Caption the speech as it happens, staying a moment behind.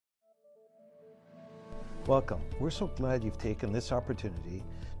Welcome. We're so glad you've taken this opportunity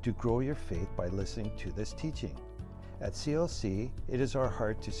to grow your faith by listening to this teaching. At CLC, it is our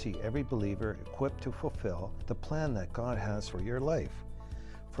heart to see every believer equipped to fulfill the plan that God has for your life.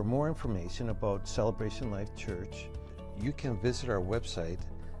 For more information about Celebration Life Church, you can visit our website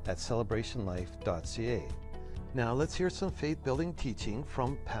at celebrationlife.ca. Now let's hear some faith-building teaching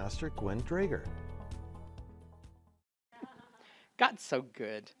from Pastor Gwen Drager. God's so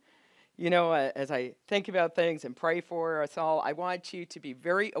good. You know, as I think about things and pray for us all, I want you to be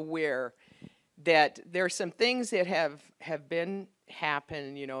very aware that there are some things that have been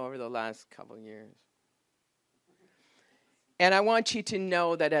happening, you know, over the last couple of years. And I want you to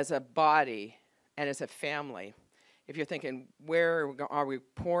know that as a body and as a family, if you're thinking, where are we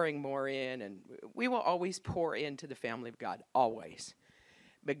pouring more in? And we will always pour into the family of God, always.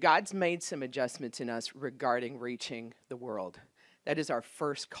 But God's made some adjustments in us regarding reaching the world. That is our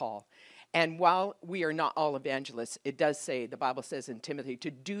first call. And while we are not all evangelists, it does say, the Bible says in Timothy, to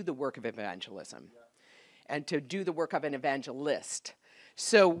do the work of evangelism and to do the work of an evangelist.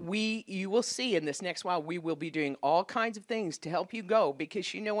 So you will see in this next while, we will be doing all kinds of things to help you go,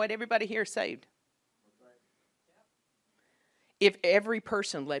 because you know what? Everybody here is saved. If every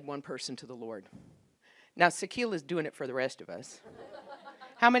person led one person to the Lord. Now, Sakil is doing it for the rest of us.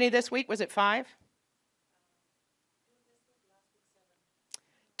 How many this week? Was it 5?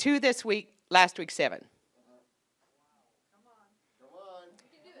 2 this week, last week 7.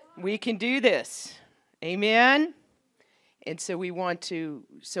 We can do this. Amen. And so we want to,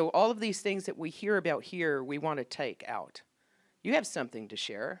 so all of these things that we hear about here, we want to take out. You have something to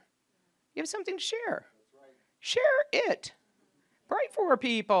share. You have something to share. Share it. Pray for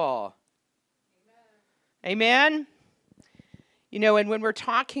people. Amen. You know, and when we're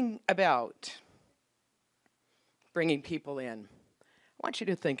talking about bringing people in, I want you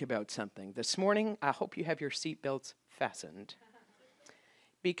to think about something. This morning, I hope you have your seatbelts fastened,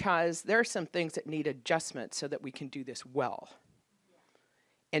 because there are some things that need adjustment so that we can do this well.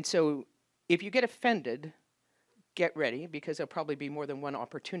 And so if you get offended, get ready, because there'll probably be more than one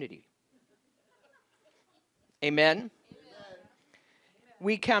opportunity. Amen?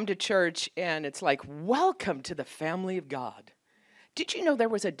 We come to church and it's like, welcome to the family of God. Did you know there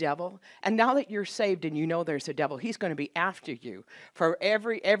was a devil? And now that you're saved and you know there's a devil, he's going to be after you for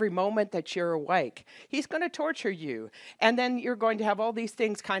every moment that you're awake. He's going to torture you. And then you're going to have all these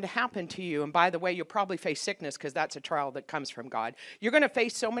things kind of happen to you. And by the way, you'll probably face sickness, because that's a trial that comes from God. You're going to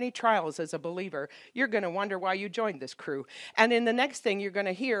face so many trials as a believer. You're going to wonder why you joined this crew. And in the next thing, you're going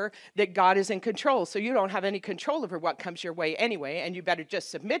to hear that God is in control. So you don't have any control over what comes your way anyway. And you better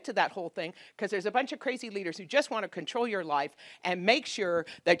just submit to that whole thing, because there's a bunch of crazy leaders who just want to control your life and make sure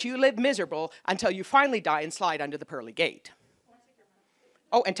that you live miserable until you finally die and slide under the pearly gate.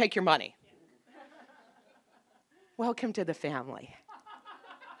 Oh, and take your money. Welcome to the family.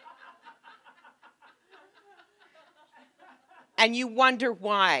 And you wonder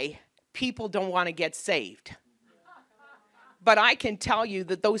why people don't want to get saved. But I can tell you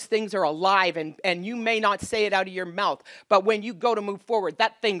that those things are alive, and you may not say it out of your mouth, but when you go to move forward,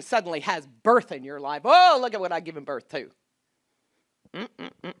 that thing suddenly has birth in your life. Oh, look at what I've given birth to.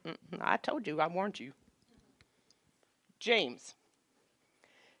 I told you, I warned you. James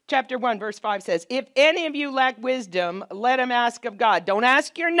chapter 1 verse 5 says, if any of you lack wisdom, let him ask of God. Don't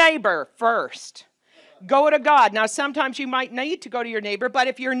ask your neighbor first. Go to God. Now, sometimes you might need to go to your neighbor, but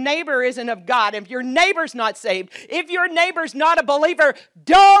if your neighbor isn't of God, if your neighbor's not saved, if your neighbor's not a believer,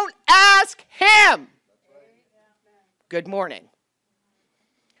 don't ask him. Good morning.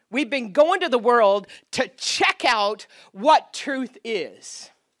 We've been going to the world to check out what truth is.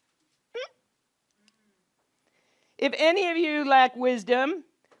 If any of you lack wisdom,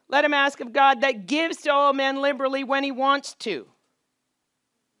 let him ask of God, that gives to all men liberally when he wants to.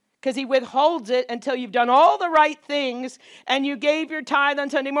 Because he withholds it until you've done all the right things and you gave your tithe on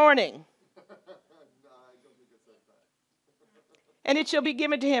Sunday morning. And it shall be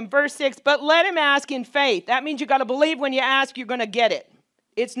given to him. Verse 6, but let him ask in faith. That means you got to believe when you ask, you're going to get it.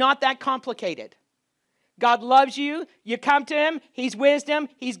 It's not that complicated. God loves you. You come to him. He's wisdom.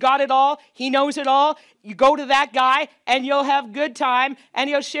 He's got it all. He knows it all. You go to that guy and you'll have good time, and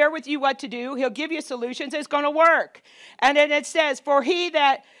he'll share with you what to do. He'll give you solutions. It's going to work. And then it says, for he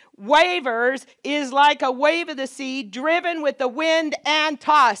that wavers is like a wave of the sea, driven with the wind and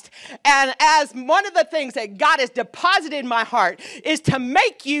tossed. And as one of the things that God has deposited in my heart is to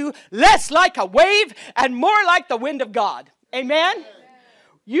make you less like a wave and more like the wind of God. Amen?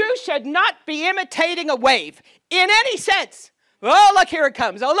 You should not be imitating a wave in any sense, Oh, look, here it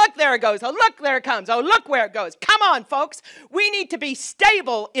comes. Oh, look, there it goes. Oh, look, there it comes. Oh, look where it goes. Come on, folks. We need to be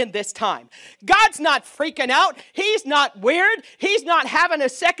stable in this time. God's not freaking out. He's not weird. He's not having a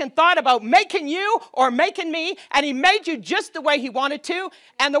second thought about making you or making me, and he made you just the way he wanted to,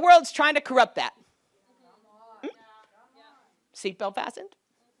 and the world's trying to corrupt that. Seatbelt fastened?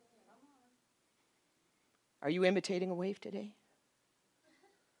 Are you imitating a wave today?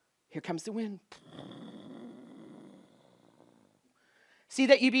 Here comes the wind. See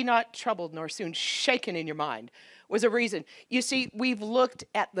that you be not troubled nor soon shaken in your mind was a reason. You see, we've looked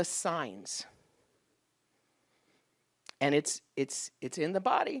at the signs. And it's in the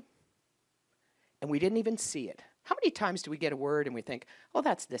body. And we didn't even see it. How many times do we get a word and we think, oh,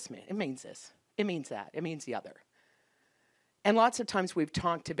 that's this, man. It means this. It means that. It means the other. And lots of times we've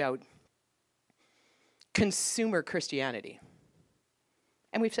talked about consumer Christianity.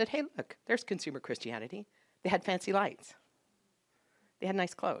 And we've said, hey, look, there's consumer Christianity. They had fancy lights. They had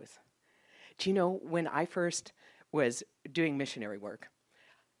nice clothes. Do you know, when I first was doing missionary work,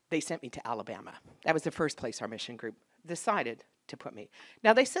 they sent me to Alabama. That was the first place our mission group decided to put me.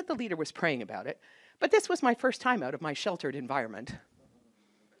 Now, they said the leader was praying about it, but this was my first time out of my sheltered environment.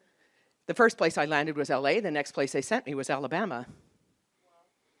 The first place I landed was LA. The next place they sent me was Alabama.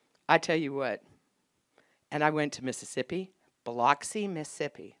 I tell you what. And I went to Mississippi, Biloxi,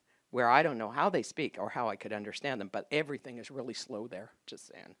 Mississippi, where I don't know how they speak or how I could understand them, but everything is really slow there, just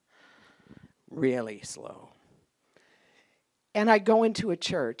saying. Really slow. And I go into a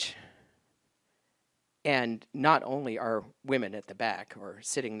church, and not only are women at the back or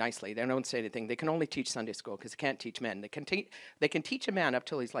sitting nicely, they don't say anything. They can only teach Sunday school because they can't teach men. They can teach a man up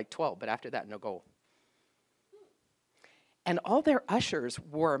till he's like 12, but after that, no go. And all their ushers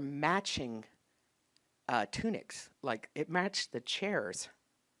wore matching tunics. Like, it matched the chairs.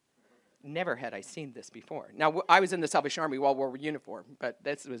 Never had I seen this before. Now, I was in the Salvation Army while we wore uniform, but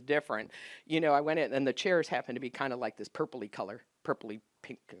this was different. You know, I went in, and the chairs happened to be kind of like this purpley color, purpley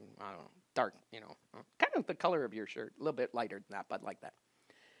pink, I don't know, dark, you know, kind of the color of your shirt, a little bit lighter than that, but like that.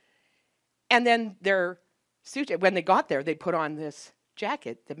 And then their suit, when they got there, they put on this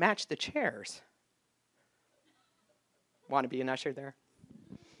jacket that matched the chairs. Want to be an usher there?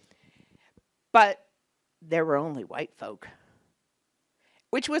 But there were only white folk.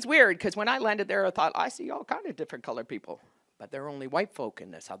 Which was weird, because when I landed there, I thought, I see all kind of different colored people. But there are only white folk in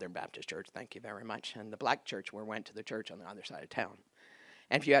the Southern Baptist Church, thank you very much. And the black church, we went to the church on the other side of town.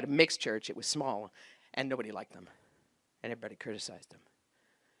 And if you had a mixed church, it was small, and nobody liked them. And everybody criticized them.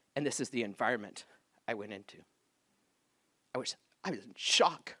 And this is the environment I went into. I was in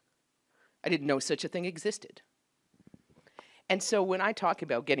shock. I didn't know such a thing existed. And so when I talk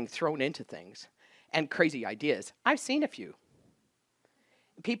about getting thrown into things and crazy ideas, I've seen a few.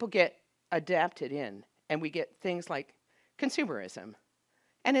 People get adapted in, and we get things like consumerism.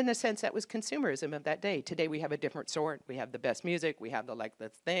 And in a sense, that was consumerism of that day. Today, we have a different sort. We have the best music. We have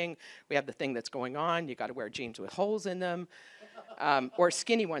the thing. We have the thing that's going on. You got to wear jeans with holes in them, or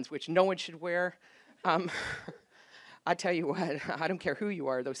skinny ones, which no one should wear. I tell you what, I don't care who you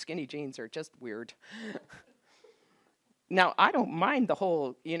are. Those skinny jeans are just weird. Now, I don't mind the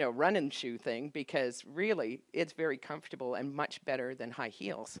whole, running shoe thing, because really, it's very comfortable and much better than high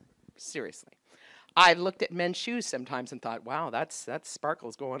heels. Seriously. I've looked at men's shoes sometimes and thought, wow, that's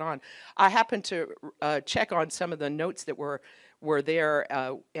sparkles going on. I happened to check on some of the notes that were there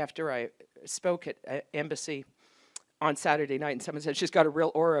after I spoke at Embassy on Saturday night, and someone said, she's got a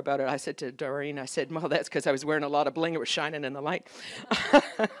real aura about it. I said to Doreen, well, that's because I was wearing a lot of bling. It was shining in the light.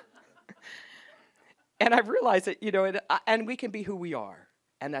 And I've realized that, and we can be who we are,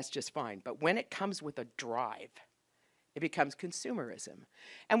 and that's just fine. But when it comes with a drive, it becomes consumerism.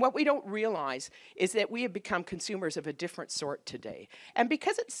 And what we don't realize is that we have become consumers of a different sort today. And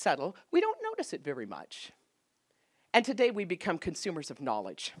because it's subtle, we don't notice it very much. And today we become consumers of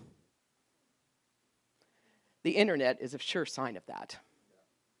knowledge. The internet is a sure sign of that.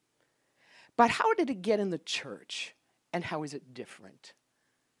 But how did it get in the church? And how is it different?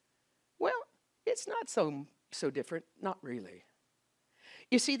 Well, it's not so different, not really.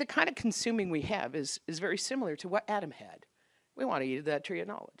 You see, the kind of consuming we have is very similar to what Adam had. We want to eat of that tree of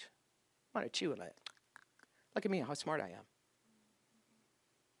knowledge. We want to chew on it. Look at me, how smart I am.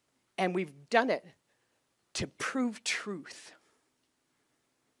 And we've done it to prove truth.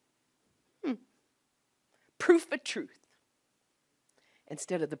 Proof of truth.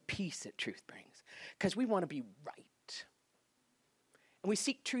 Instead of the peace that truth brings. Because we want to be right. And we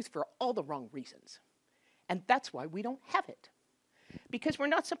seek truth for all the wrong reasons. And that's why we don't have it. Because we're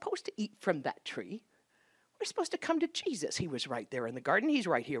not supposed to eat from that tree. We're supposed to come to Jesus. He was right there in the garden. He's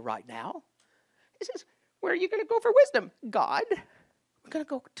right here right now. He says, Where are you going to go for wisdom? God. We're going to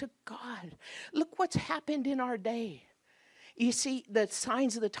go to God. Look what's happened in our day. You see the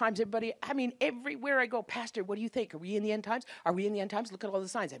signs of the times, everybody, everywhere I go, Pastor, what do you think? Are we in the end times? Are we in the end times? Look at all the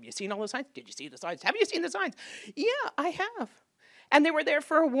signs. Have you seen all the signs? Did you see the signs? Have you seen the signs? Yeah, I have. And they were there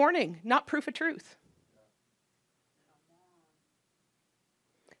for a warning, not proof of truth.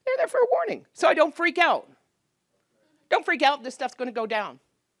 They're there for a warning, so I don't freak out. Don't freak out, this stuff's going to go down.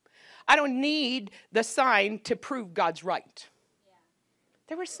 I don't need the sign to prove God's right.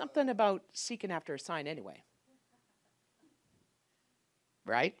 There was something about seeking after a sign anyway.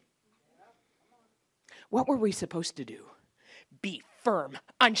 Right? What were we supposed to do? Be firm,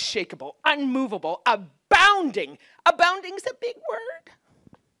 unshakable, unmovable, abounding. Abounding is a big word.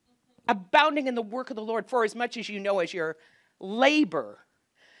 Abounding in the work of the Lord, for as much as you know as your labor.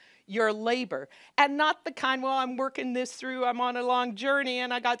 Your labor. And not the kind, well, I'm working this through, I'm on a long journey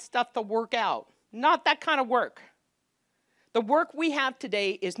and I got stuff to work out. Not that kind of work. The work we have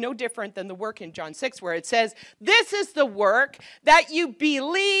today is no different than the work in John 6 where it says, this is the work that you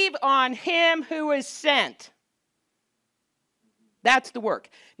believe on him who is sent. That's the work.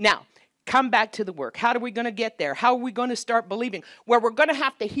 Now, come back to the work. How are we going to get there? How are we going to start believing? Well, we're going to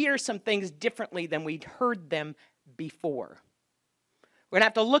have to hear some things differently than we'd heard them before. We're going to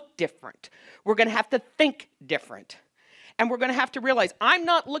have to look different. We're going to have to think different. And we're going to have to realize I'm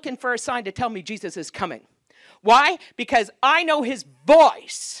not looking for a sign to tell me Jesus is coming. Why? Because I know his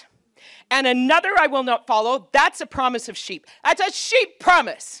voice. And another I will not follow. That's a promise of sheep. That's a sheep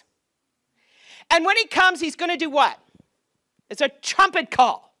promise. And when he comes, he's going to do what? It's a trumpet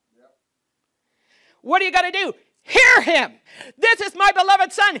call. Yep. What do you got to do? Hear him. This is my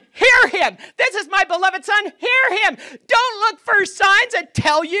beloved son. Hear him. This is my beloved son. Hear him. Don't look for signs that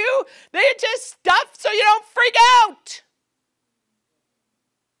tell you. They're just stuff so you don't freak out.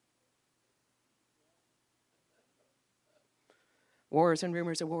 Wars and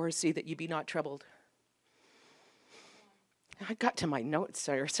rumors of wars, see that ye be not troubled. I got to my notes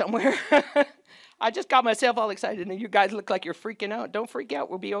there somewhere. I just got myself all excited, and you guys look like you're freaking out. Don't freak out.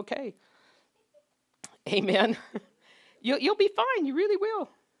 We'll be okay. Amen. You'll be fine. You really will.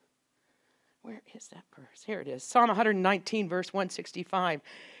 Where is that verse? Here it is. Psalm 119, verse 165.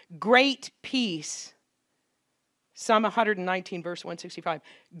 Great peace. Psalm 119, verse 165.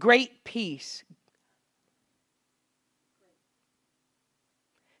 Great peace.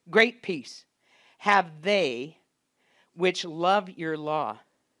 Great peace have they which love your law.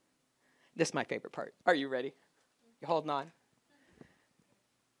 This is my favorite part. Are you ready? You holding on?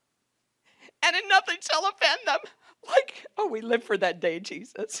 And in nothing shall offend them. Like, oh, we live for that day,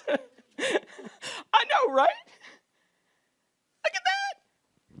 Jesus. I know, right? Look at that.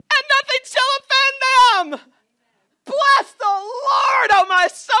 And nothing shall offend them. Bless the Lord, oh my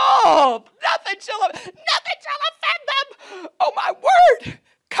soul. Nothing shall offend them. Oh, my word.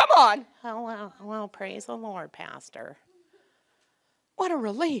 Come on. Oh, well, praise the Lord, Pastor. What a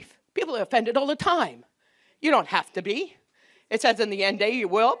relief. People are offended all the time. You don't have to be. It says in the end day you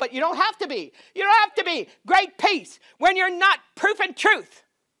will, but you don't have to be. You don't have to be. Great peace when you're not proof and truth.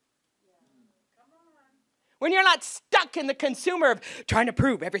 When you're not stuck in the consumer of trying to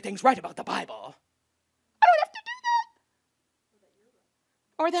prove everything's right about the Bible. I don't have to do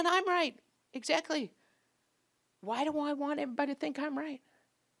that. Or that I'm right. Exactly. Why do I want everybody to think I'm right?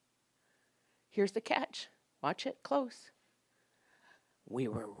 Here's the catch. Watch it close. We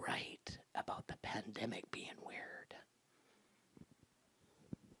were right about the pandemic being weird.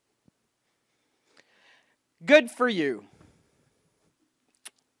 Good for you.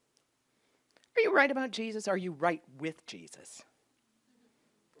 Are you right about Jesus? Are you right with Jesus?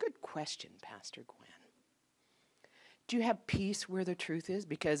 Good question, Pastor Gwen. Do you have peace where the truth is?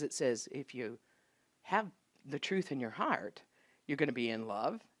 Because it says if you have the truth in your heart, you're going to be in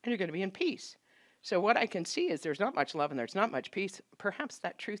love and you're going to be in peace. So what I can see is there's not much love and there's not much peace. Perhaps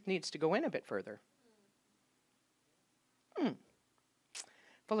that truth needs to go in a bit further.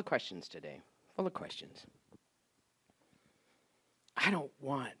 Full of questions today. Full of questions. I don't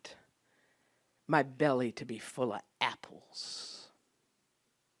want my belly to be full of apples.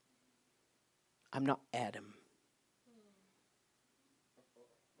 I'm not Adam.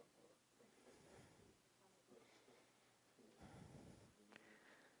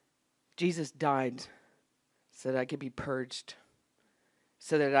 Jesus died so that I could be purged,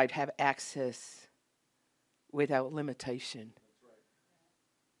 so that I'd have access without limitation,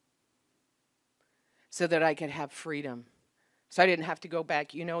 so that I could have freedom, so I didn't have to go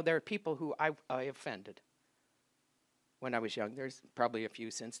back. You know, there are people who I offended when I was young. There's probably a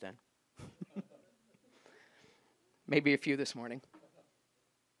few since then. Maybe a few this morning.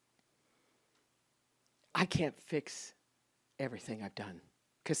 I can't fix everything I've done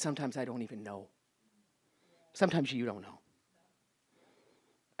because sometimes I don't even know. Sometimes you don't know.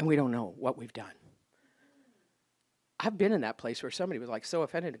 And we don't know what we've done. I've been in that place where somebody was like so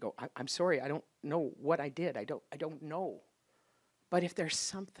offended to go, I'm sorry, I don't know what I did. I don't know. But if there's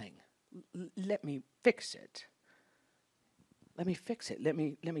something, let me fix it. Let me fix it. Let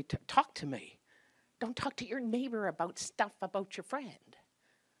me talk to me. Don't talk to your neighbor about stuff about your friend.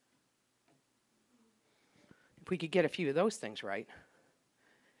 If we could get a few of those things right.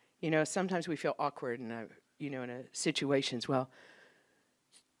 Sometimes we feel awkward in situations. Well,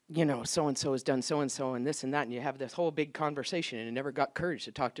 so-and-so has done so-and-so and this and that, and you have this whole big conversation and you never got courage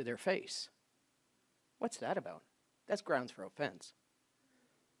to talk to their face. What's that about? That's grounds for offense.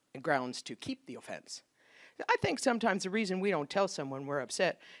 And grounds to keep the offense. I think sometimes the reason we don't tell someone we're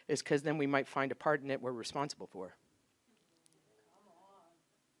upset is because then we might find a part in it we're responsible for.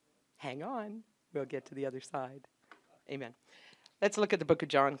 Hang on. We'll get to the other side. Amen. Let's look at the book of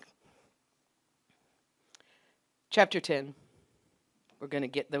John. Chapter 10. We're going to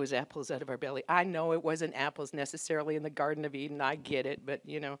get those apples out of our belly. I know it wasn't apples necessarily in the Garden of Eden. I get it. But,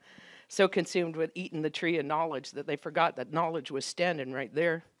 so consumed with eating the tree of knowledge that they forgot that knowledge was standing right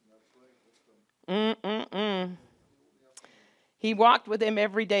there. He walked with him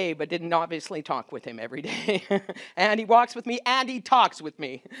every day, but didn't obviously talk with him every day. And he walks with me, and he talks with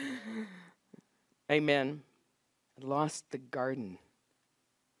me. Amen. I lost the garden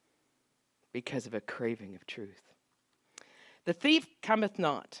because of a craving of truth. The thief cometh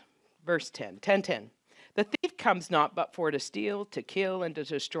not, verse 10:10. The thief comes not but for to steal, to kill, and to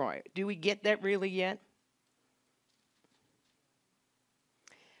destroy. Do we get that really yet?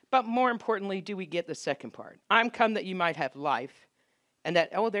 But more importantly, do we get the second part? I'm come that you might have life, and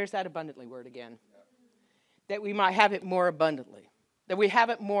that, there's that abundantly word again. That we might have it more abundantly. That we have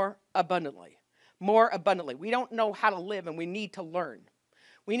it more abundantly. More abundantly. We don't know how to live, and we need to learn.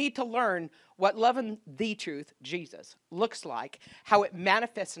 We need to learn what loving the truth, Jesus, looks like, how it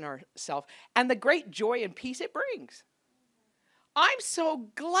manifests in ourselves, and the great joy and peace it brings. I'm so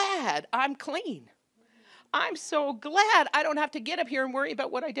glad I'm clean. I'm so glad I don't have to get up here and worry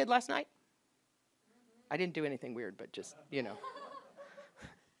about what I did last night. I didn't do anything weird, but just,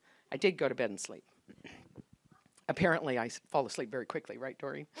 I did go to bed and sleep. Apparently, I fall asleep very quickly, right,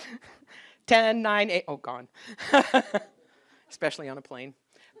 Doreen? 10, 9, 8, gone. Especially on a plane.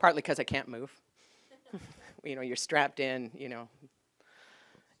 Partly because I can't move. You're strapped in,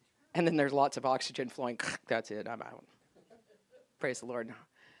 And then there's lots of oxygen flowing. That's it, I'm out. Praise the Lord.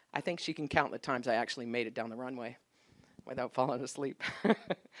 I think she can count the times I actually made it down the runway without falling asleep.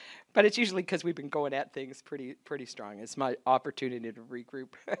 But it's usually because we've been going at things pretty strong. It's my opportunity to regroup.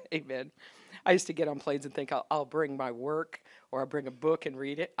 Amen. I used to get on planes and think I'll bring my work or I'll bring a book and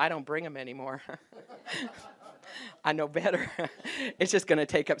read it. I don't bring them anymore. I know better. It's just going to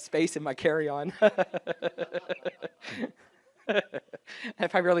take up space in my carry-on.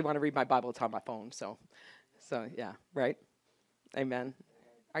 If I really want to read my Bible, it's on my phone. So yeah, right? Amen.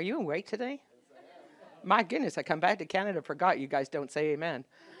 Are you awake today? My goodness, I come back to Canada, forgot you guys don't say amen.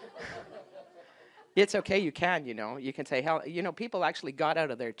 It's okay, you can, You can say, hell, people actually got out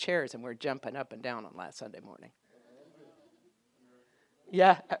of their chairs and were jumping up and down on last Sunday morning.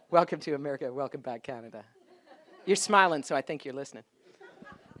 Yeah, welcome to America. Welcome back, Canada. You're smiling, so I think you're listening.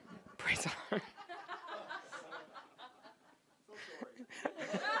 Praise the Lord.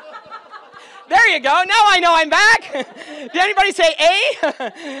 There you go. Now I know I'm back. Did anybody say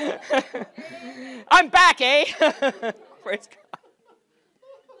A? I'm back, eh? Praise God.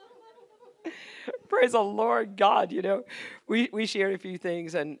 Praise the Lord God, We shared a few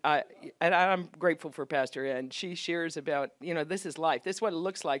things, and I'm grateful for Pastor Ann. She shares about, this is life. This is what it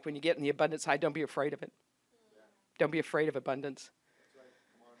looks like when you get in the abundance side. Don't be afraid of it. Don't be afraid of abundance.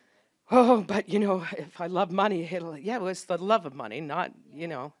 Oh, but, if I love money, it's the love of money, not,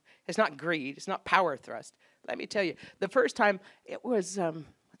 it's not greed. It's not power thrust. Let me tell you, the first time it was,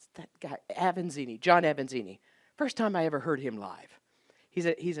 what's that guy? John Avanzini. First time I ever heard him live. He's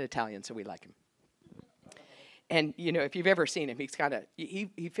an Italian, so we like him. And, if you've ever seen him, he's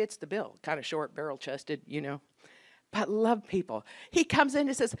he fits the bill, kind of short, barrel-chested, but love people. He comes in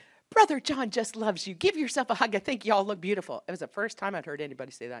and says, Brother John just loves you. Give yourself a hug. I think y'all look beautiful. It was the first time I'd heard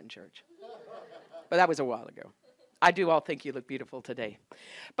anybody say that in church. But that was a while ago. I do all think you look beautiful today.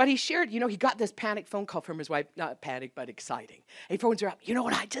 But he shared, he got this panic phone call from his wife. Not panic, but exciting. He phones her up. You know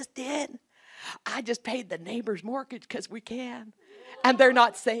what I just did? I just paid the neighbor's mortgage because we can. And they're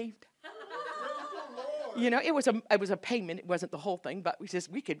not saved. It was a payment. It wasn't the whole thing, but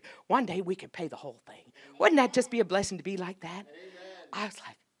one day we could pay the whole thing. Wouldn't that just be a blessing to be like that? Amen. I was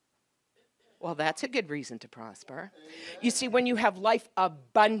like, Well, that's a good reason to prosper. You see, when you have life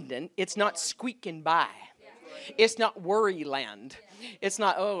abundant, it's not squeaking by. It's not worry land. It's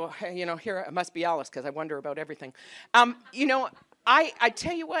not, oh, here it must be Alice because I wonder about everything. I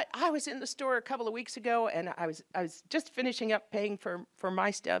tell you what, I was in the store a couple of weeks ago, and I was just finishing up paying for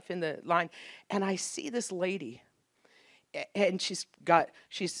my stuff in the line, and I see this lady, and she's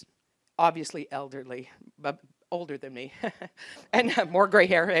obviously elderly, but older than me, and more gray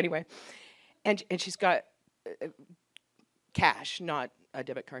hair anyway, and she's got cash, not a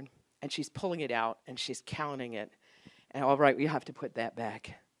debit card, and she's pulling it out, and she's counting it, and all right, we have to put that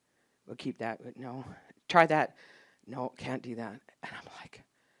back. We'll keep that. No, try that. No, can't do that. And I'm like,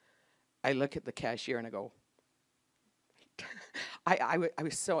 I look at the cashier and I go, I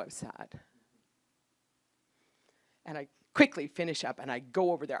was so upset. And I quickly finish up and I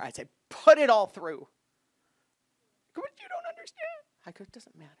go over there. I say, put it all through. Go, you don't understand. I go, it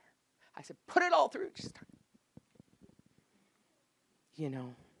doesn't matter. I said, put it all through. Just,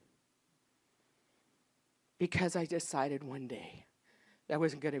 because I decided one day that I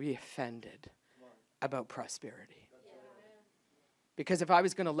wasn't going to be offended about prosperity. Because if I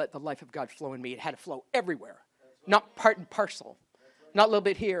was going to let the life of God flow in me, it had to flow everywhere, not part and parcel, not a little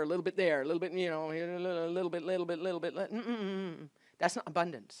bit here, a little bit there, a little bit, a little bit. That's not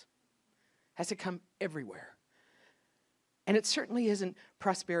abundance. It has to come everywhere. And it certainly isn't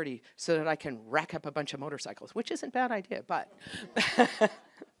prosperity so that I can rack up a bunch of motorcycles, which isn't a bad idea, but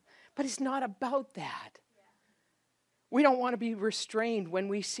it's not about that. We don't want to be restrained when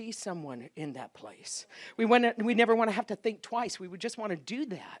we see someone in that place. We never want to have to think twice. We would just want to do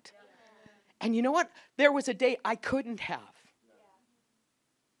that. And you know what? There was a day I couldn't have.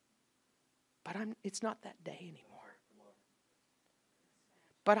 But it's not that day anymore.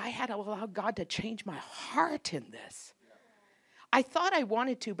 But I had to allow God to change my heart in this. I thought I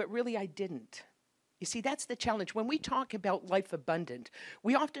wanted to, but really I didn't. You see, that's the challenge. When we talk about life abundant,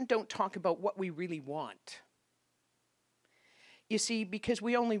 we often don't talk about what we really want. You see, because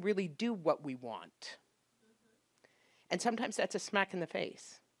we only really do what we want. And sometimes that's a smack in the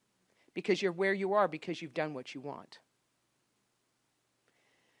face. Because you're where you are because you've done what you want.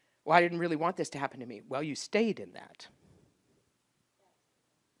 Well, I didn't really want this to happen to me. Well, you stayed in that.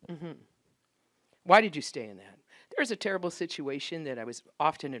 Why did you stay in that? There's a terrible situation that I was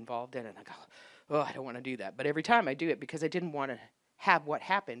often involved in, and I go, oh, I don't want to do that. But every time I do it because I didn't want to have what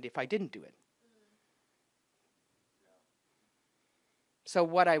happened if I didn't do it. So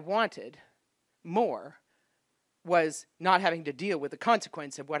what I wanted more was not having to deal with the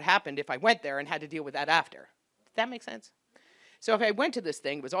consequence of what happened if I went there and had to deal with that after. Does that make sense? So if I went to this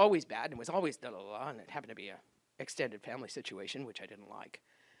thing, it was always bad, and it was always and it happened to be an extended family situation, which I didn't like.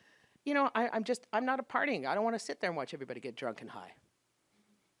 I'm not a partying. I don't want to sit there and watch everybody get drunk and high.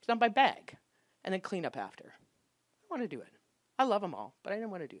 It's not my bag. And then clean up after. I don't want to do it. I love them all, but I didn't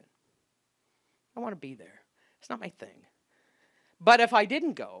want to do it. I want to be there. It's not my thing. But if I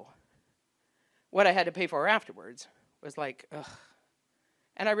didn't go, what I had to pay for afterwards was like, ugh.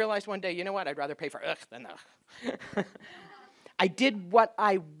 And I realized one day, you know what? I'd rather pay for ugh than ugh. I did what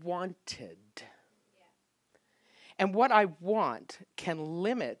I wanted. And what I want can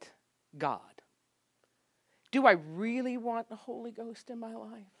limit God. Do I really want the Holy Ghost in my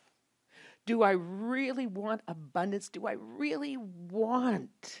life? Do I really want abundance? Do I really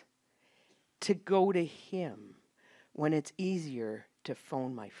want to go to Him when it's easier to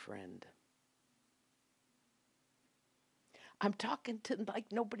phone my friend? I'm talking to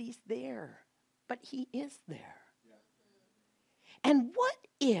like nobody's there, but He is there. And what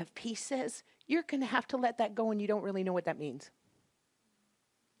if He says, you're going to have to let that go and you don't really know what that means?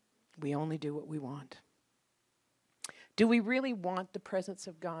 We only do what we want. Do we really want the presence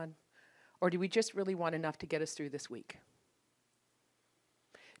of God? Or do we just really want enough to get us through this week?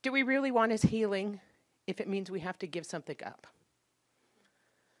 Do we really want His healing if it means we have to give something up?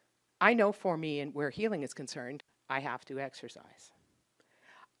 I know for me, and where healing is concerned, I have to exercise.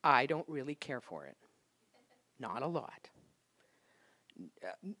 I don't really care for it. Not a lot.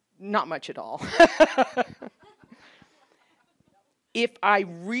 Not much at all. If I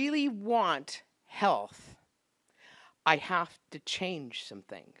really want health, I have to change some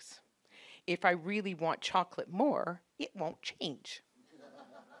things. If I really want chocolate more, it won't change.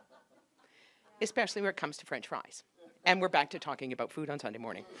 Especially when it comes to French fries. And we're back to talking about food on Sunday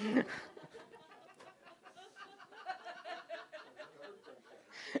morning.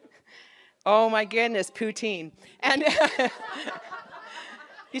 Oh my goodness, poutine. And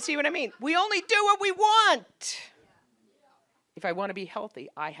you see what I mean? We only do what we want. If I want to be healthy,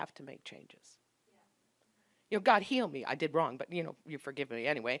 I have to make changes. God, heal me. I did wrong, but, you forgive me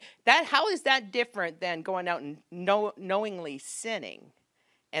anyway. How is that different than going out and knowingly sinning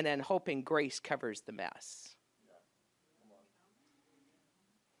and then hoping grace covers the mess?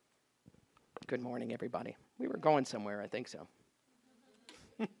 Good morning, everybody. We were going somewhere, I think so.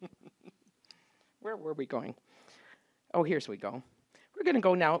 Where were we going? Oh, here's we go. We're going to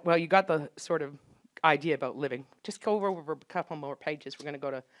go now. Well, you got the sort of idea about living. Just go over a couple more pages. We're going to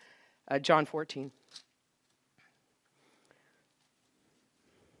go to John 14.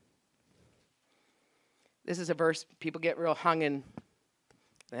 This is a verse people get real hung in.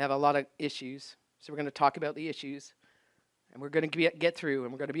 They have a lot of issues. So we're going to talk about the issues. And we're going to get through,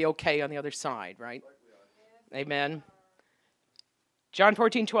 and we're going to be okay on the other side, right? Amen. John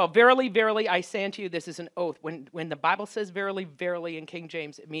 14:12. Verily, verily, I say unto you, this is an oath. When the Bible says verily, verily in King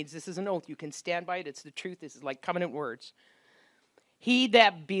James, it means this is an oath. You can stand by it. It's the truth. This is like covenant words. He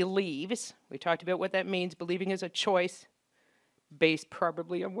that believes, we talked about what that means. Believing is a choice based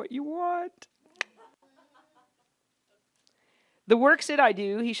probably on what you want. The works that I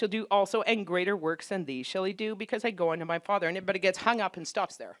do, he shall do also, and greater works than these shall he do, because I go unto my Father. And everybody gets hung up and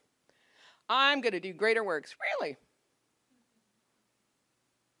stops there. I'm going to do greater works. Really?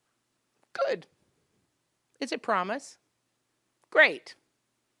 Good. It's a promise. Great.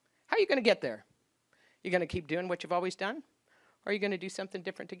 How are you going to get there? You're going to keep doing what you've always done? Or are you going to do something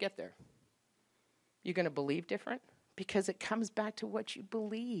different to get there? You're going to believe different? Because it comes back to what you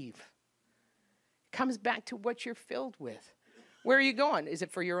believe. It comes back to what you're filled with. Where are you going? Is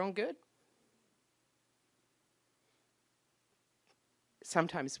it for your own good?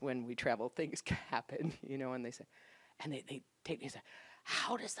 Sometimes when we travel, things happen, and they say, and they take me and say,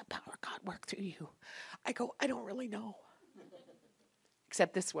 how does the power of God work through you? I go, I don't really know.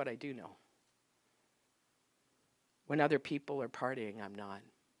 Except this is what I do know. When other people are partying, I'm not.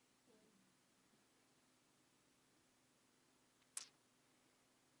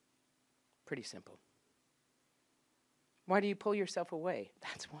 Pretty simple. Why do you pull yourself away?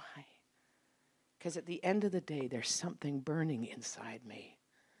 That's why. Because at the end of the day, there's something burning inside me.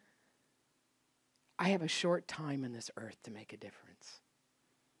 I have a short time in this earth to make a difference.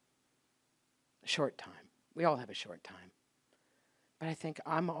 A short time. We all have a short time. But I think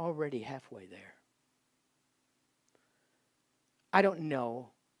I'm already halfway there. I don't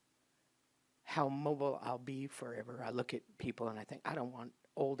know how mobile I'll be forever. I look at people and I think, I don't want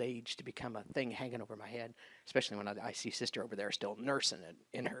old age to become a thing hanging over my head, especially when I see sister over there still nursing it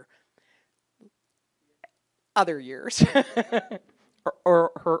in her other years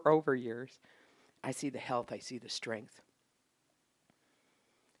or her over years. I see the health, I see the strength.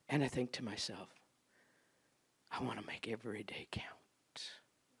 And I think to myself, I want to make every day count.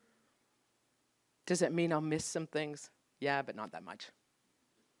 Does that mean I'll miss some things? Yeah, but not that much.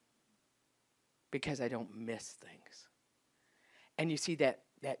 Because I don't miss things. And you see that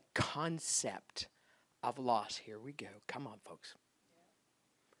concept of loss. Here we go. Come on, folks.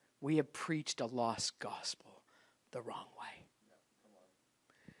 We have preached a lost gospel the wrong way.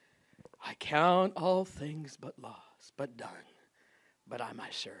 I count all things but loss, but done, but I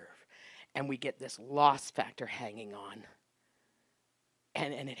might serve. And we get this loss factor hanging on.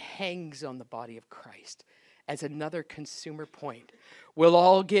 And it hangs on the body of Christ as another consumer point. We'll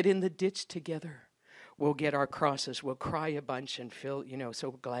all get in the ditch together. We'll get our crosses. We'll cry a bunch and feel,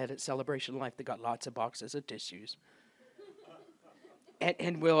 so glad at Celebration Life they got lots of boxes of tissues.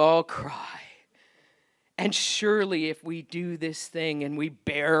 And we'll all cry. And surely if we do this thing and we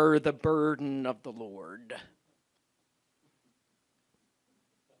bear the burden of the Lord,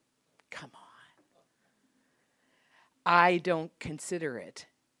 come on. I don't consider it.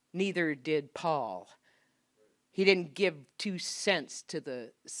 Neither did Paul. He didn't give 2 cents to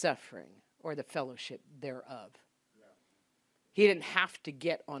the suffering or the fellowship thereof. He didn't have to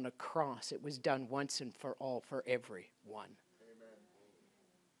get on a cross. It was done once and for all for everyone.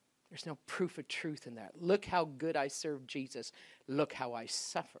 There's no proof of truth in that. Look how good I serve Jesus. Look how I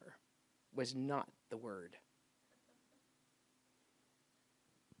suffer was not the word.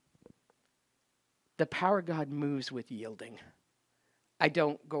 The power of God moves with yielding. I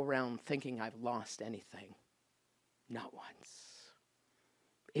don't go around thinking I've lost anything. Not once.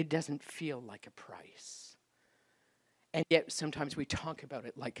 It doesn't feel like a price. And yet sometimes we talk about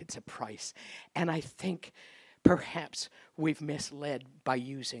it like it's a price. And I think perhaps we've misled by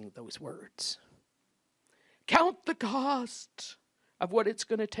using those words. Count the cost of what it's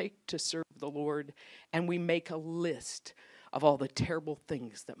going to take to serve the Lord. And we make a list of all the terrible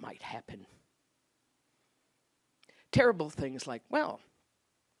things that might happen. Terrible things like, well,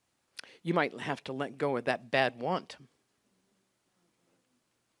 you might have to let go of that bad want.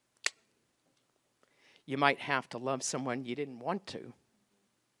 You might have to love someone you didn't want to.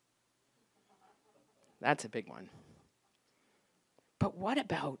 That's a big one. But what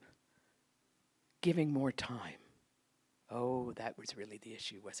about giving more time? Oh, that was really the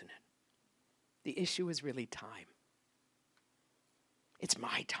issue, wasn't it? The issue is really time. It's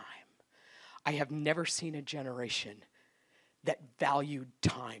my time. I have never seen a generation that valued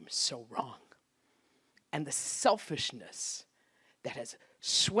time so wrong. And the selfishness that has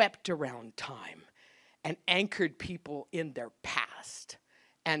swept around time and anchored people in their past,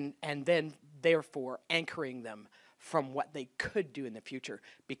 and then therefore anchoring them from what they could do in the future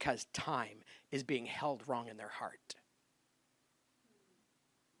because time is being held wrong in their heart.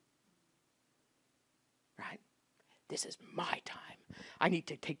 Right? This is my time. I need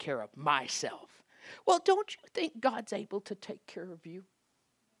to take care of myself. Well, don't you think God's able to take care of you?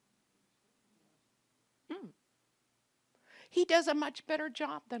 He does a much better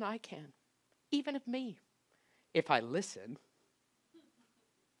job than I can, even of me, if I listen.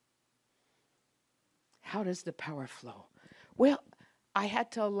 How does the power flow? Well, I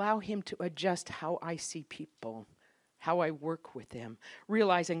had to allow him to adjust how I see people, how I work with them,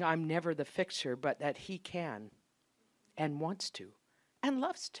 realizing I'm never the fixer, but that he can and wants to and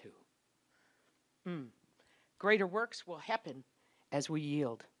loves to. Greater works will happen as we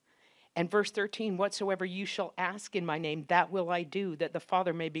yield. And verse 13, whatsoever you shall ask in my name, that will I do, that the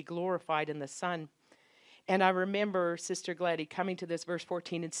Father may be glorified in the Son. And I remember Sister Gladdy coming to this verse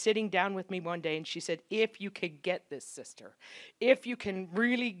 14 and sitting down with me one day, and she said, if you could get this, sister, if you can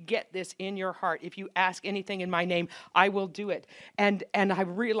really get this in your heart, if you ask anything in my name, I will do it. And I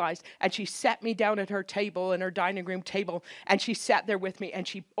realized, and she sat me down at her table, in her dining room table, and she sat there with me, and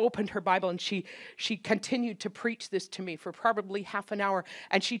she opened her Bible, and she continued to preach this to me for probably half an hour.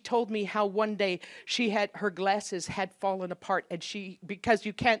 And she told me how one day her glasses had fallen apart, and because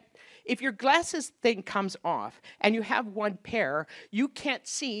you can't, if your glasses thing comes off and you have one pair, you can't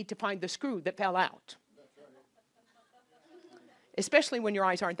see to find the screw that fell out. Especially when your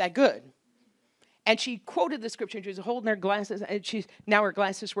eyes aren't that good. And she quoted the scripture, and she was holding her glasses, and now her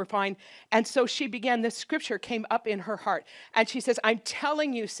glasses were fine. And so she began, this scripture came up in her heart. And she says, I'm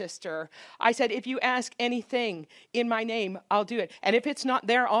telling you, sister, I said, if you ask anything in my name, I'll do it. And if it's not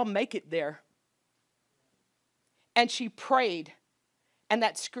there, I'll make it there. And she prayed. And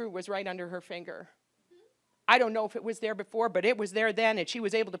that screw was right under her finger. I don't know if it was there before, but it was there then, and she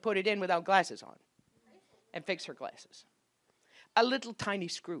was able to put it in without glasses on and fix her glasses. A little tiny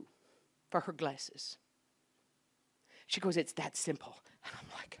screw for her glasses. She goes, it's that simple. And I'm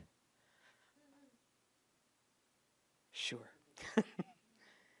like, sure.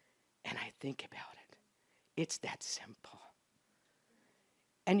 And I think about it. It's that simple.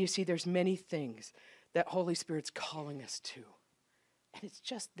 And you see, there's many things that Holy Spirit's calling us to. And it's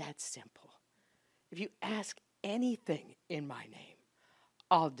just that simple. If you ask anything in my name,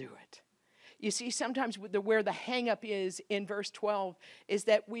 I'll do it. You see, sometimes where the hang-up is in verse 12 is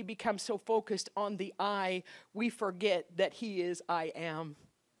that we become so focused on the I, we forget that he is I am.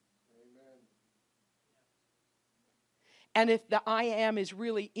 Amen. And if the I am is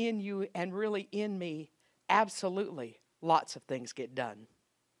really in you and really in me, absolutely, lots of things get done.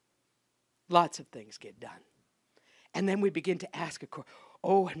 Lots of things get done. And then we begin to ask,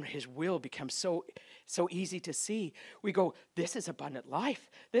 and his will becomes so easy to see. We go, this is abundant life.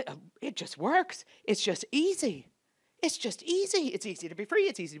 It just works. It's just easy. It's just easy. It's easy to be free.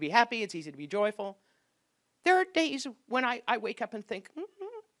 It's easy to be happy. It's easy to be joyful. There are days when I wake up and think,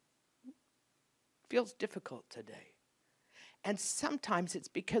 feels difficult today. And sometimes it's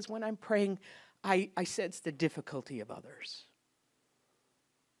because when I'm praying, I sense the difficulty of others.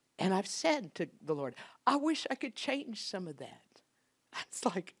 And I've said to the Lord, I wish I could change some of that. It's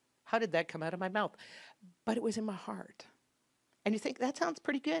like, how did that come out of my mouth? But it was in my heart. And you think, that sounds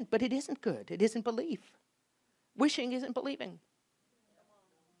pretty good, but it isn't good. It isn't belief. Wishing isn't believing.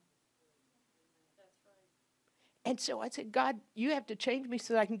 And so I said, God, you have to change me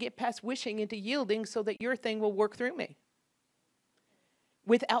so that I can get past wishing into yielding so that your thing will work through me.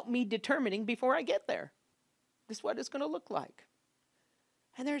 Without me determining before I get there. This is what it's going to look like.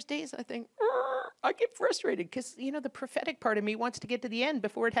 And there's days I think, I get frustrated because, the prophetic part of me wants to get to the end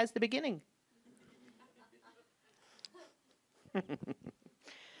before it has the beginning.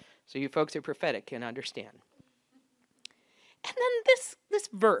 So you folks who are prophetic can understand. And then this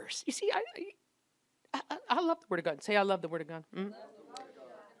verse, you see, I love the Word of God. Say, I love the Word of God.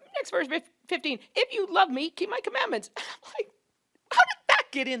 Next verse, 15. If you love me, keep my commandments. I'm like, how did that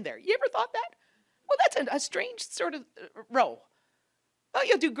get in there? You ever thought that? Well, that's a strange sort of row. Oh,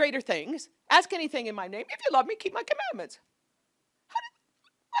 you'll do greater things. Ask anything in my name. If you love me, keep my commandments. What?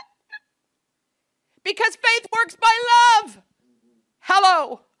 Because faith works by love.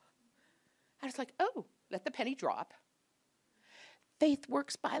 Hello. And it's like, oh, let the penny drop. Faith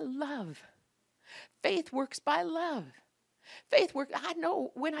works by love. Faith works by love. Faith works. I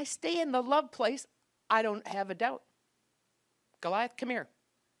know when I stay in the love place, I don't have a doubt. Goliath, come here.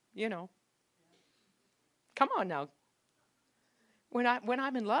 You know. Come on now. When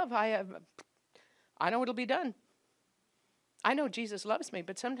I'm in love, I know it'll be done. I know Jesus loves me,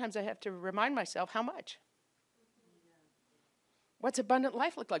 but sometimes I have to remind myself how much. What's abundant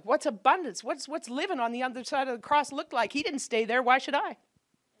life look like? What's abundance? What's living on the other side of the cross look like? He didn't stay there. Why should I?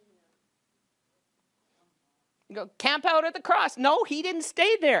 You go camp out at the cross. No, he didn't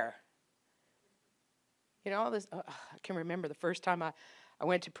stay there. You know, this. I can remember the first time I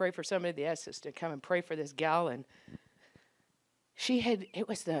went to pray for somebody. They asked us to come and pray for this gal, and it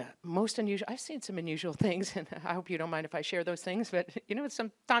was the most unusual. I've seen some unusual things, and I hope you don't mind if I share those things, but you know,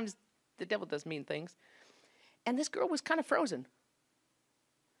 sometimes the devil does mean things. And this girl was kind of frozen.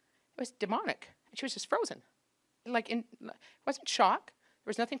 It was demonic. She was just frozen. It wasn't shock. There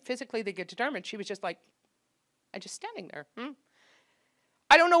was nothing physically they could determine. She was just like, I'm just standing there.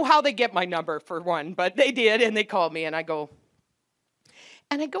 I don't know how they get my number, for one, but they did, and they called me, and I go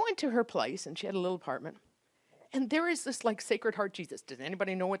into her place, and she had a little apartment. And there is this like Sacred Heart Jesus. Does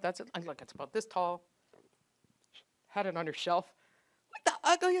anybody know what that's? I'm like, it's about this tall. Had it on her shelf. Like the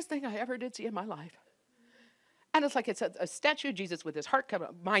ugliest thing I ever did see in my life. And it's like it's a statue of Jesus with his heart coming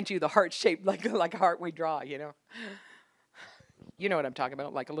up. Mind you, the heart shaped like a heart we draw, you know. You know what I'm talking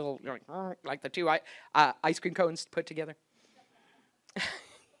about, like a little, like the two ice cream cones put together.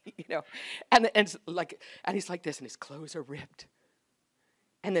 You know, and he's like this, and his clothes are ripped.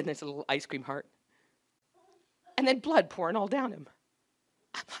 And then there's a little ice cream heart. And then blood pouring all down him.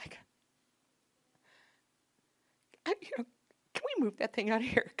 I'm like, can we move that thing out of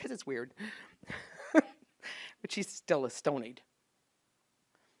here? Because it's weird. But she's still stonied.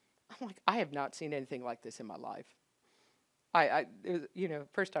 I'm like, I have not seen anything like this in my life. It was,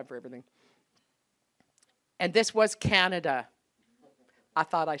 first time for everything. And this was Canada. I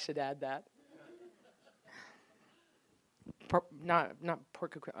thought I should add that. Not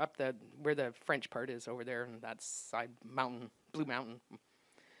Port Coquitlam, up where the French part is over there, and that side mountain, Blue Mountain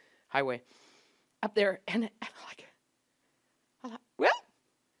Highway, up there, and I'm like, well,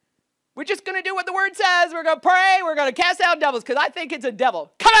 we're just going to do what the word says. We're going to pray. We're going to cast out devils because I think it's a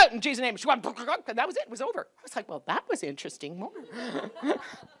devil. Come out in Jesus' name. She went, and that was it. It was over. I was like, well, that was interesting. More. It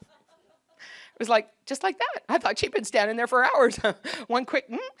was like, just like that. I thought she'd been standing there for hours. One quick,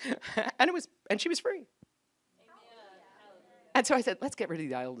 and she was free. And so I said, let's get rid of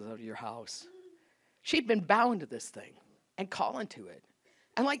the idols out of your house. She'd been bound to this thing and calling to it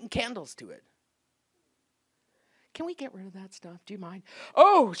and lighting candles to it. Can we get rid of that stuff? Do you mind?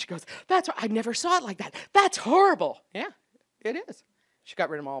 Oh, she goes, I never saw it like that. That's horrible. Yeah, it is. She got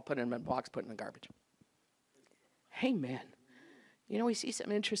rid of them all, put them in a box, put them in the garbage. Amen. You know, we see some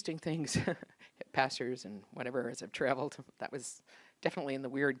interesting things. Pastors and whatever as I've traveled. That was definitely in the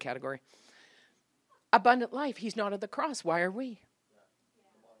weird category. Abundant life. He's not at the cross. Why are we?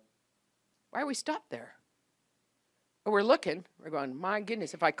 Why are we stopped there? But we're looking. We're going, my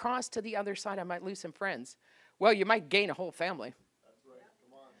goodness, if I cross to the other side, I might lose some friends. Well, you might gain a whole family. That's right.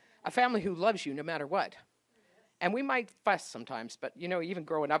 Come on. A family who loves you no matter what. And we might fuss sometimes, but, even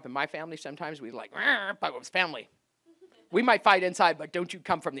growing up in my family, sometimes we like, but it was family. We might fight inside, but don't you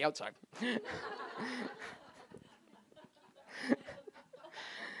come from the outside.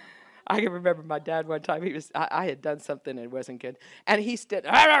 I can remember my dad one time, I had done something and it wasn't good. And he stood,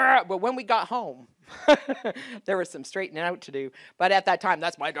 but when we got home, there was some straightening out to do. But at that time,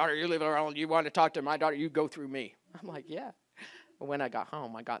 that's my daughter, you leave her alone. You want to talk to my daughter, you go through me. I'm like, yeah. But when I got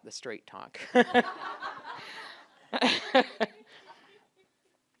home, I got the straight talk.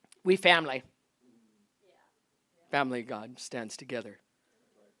 We family. Family, God stands together.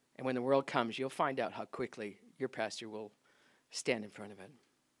 And when the world comes, you'll find out how quickly your pastor will stand in front of it.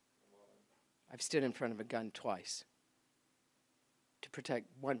 I've stood in front of a gun twice to protect.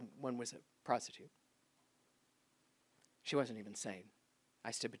 One was a prostitute. She wasn't even sane.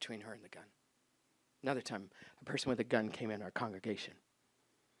 I stood between her and the gun. Another time, a person with a gun came in our congregation.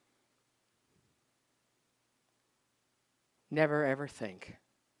 Never ever think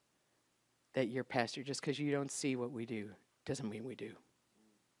that your pastor, just because you don't see what we do, doesn't mean we do.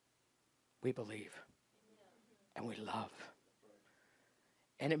 We believe and we love.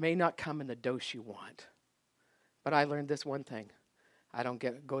 And it may not come in the dose you want. But I learned this one thing. I don't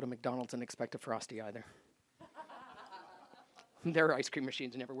go to McDonald's and expect a Frosty either. Their ice cream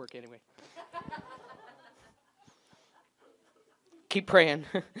machines never work anyway. Keep praying.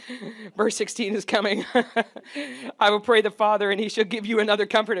 Verse 16 is coming. I will pray the Father, and he shall give you another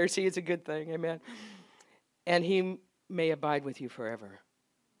comforter. See, it's a good thing. Amen. And he may abide with you forever.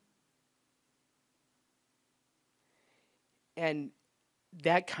 And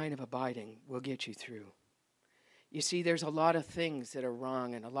that kind of abiding will get you through. You see, there's a lot of things that are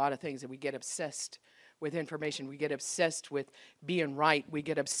wrong and a lot of things that we get obsessed with information. We get obsessed with being right. We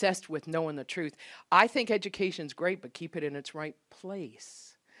get obsessed with knowing the truth. I think education's great, but keep it in its right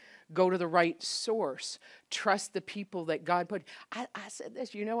place. Go to the right source. Trust the people that God put. I said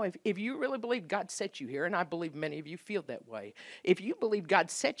this, if you really believe God set you here, and I believe many of you feel that way, if you believe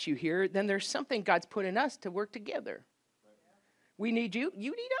God set you here, then there's something God's put in us to work together. We need you. You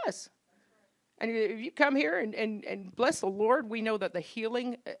need us. And if you come here and bless the Lord, we know that the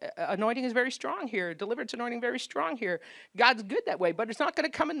healing anointing is very strong here. Deliverance anointing very strong here. God's good that way, but it's not going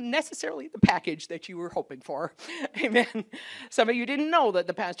to come in necessarily the package that you were hoping for. Amen. Some of you didn't know that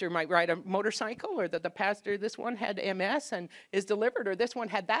the pastor might ride a motorcycle, or that the pastor, this one had MS and is delivered, or this one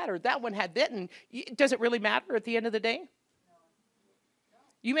had that, or that one had that. And does it really matter at the end of the day?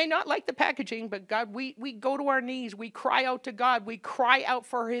 You may not like the packaging, but God, we go to our knees. We cry out to God. We cry out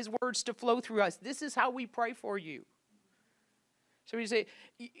for his words to flow through us. This is how we pray for you. So we say,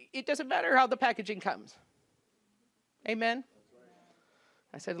 it doesn't matter how the packaging comes. Amen?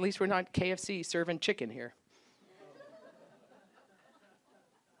 I said, at least we're not KFC serving chicken here.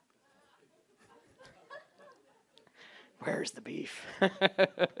 Where's the beef?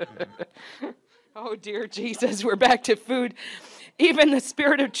 Oh, dear Jesus, we're back to food. Even the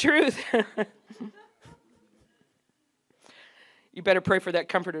Spirit of truth. You better pray for that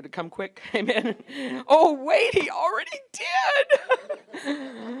comforter to come quick. Amen. Oh, wait, he already did.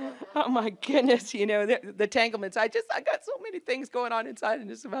 Oh, my goodness. The tanglements. I got so many things going on inside. And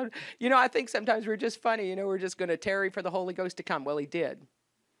just about, I think sometimes we're just funny. We're just going to tarry for the Holy Ghost to come. Well, he did.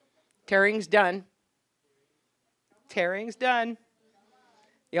 Tarrying's done. Tarrying's done.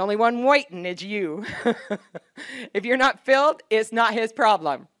 The only one waiting is you. If you're not filled, it's not his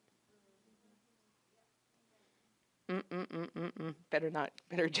problem. Better not.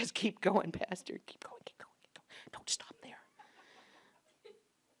 Better just keep going, Pastor. Keep going, keep going, keep going. Don't stop there.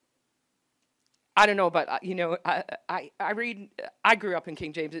 I don't know, but I read. I grew up in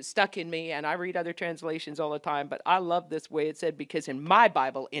King James. It stuck in me, and I read other translations all the time. But I love this way it said, because in my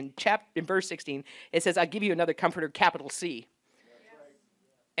Bible, in verse 16, it says, "I'll give you another comforter," capital C.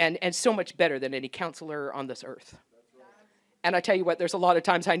 And so much better than any counselor on this earth. And I tell you what, there's a lot of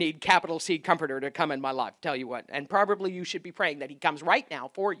times I need capital C comforter to come in my life. Tell you what. And probably you should be praying that he comes right now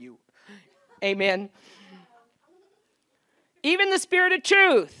for you. Amen. Even the Spirit of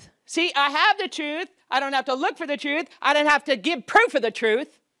truth. See, I have the truth. I don't have to look for the truth. I don't have to give proof of the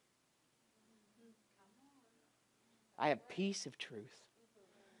truth. I have peace of truth.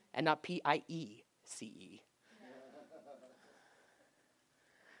 And not P-I-E-C-E.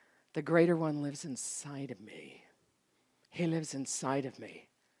 The greater one lives inside of me. He lives inside of me.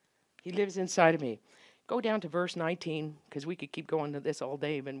 He lives inside of me. Go down to verse 19, because we could keep going to this all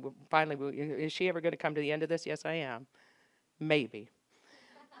day. And finally, is she ever going to come to the end of this? Yes, I am. Maybe.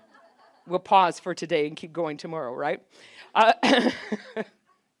 We'll pause for today and keep going tomorrow, right?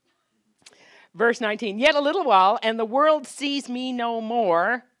 Verse 19, "Yet a little while, and the world sees me no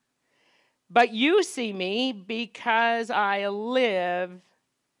more. But you see me, because I live,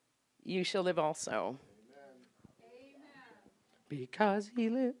 you shall live also." Amen. Because he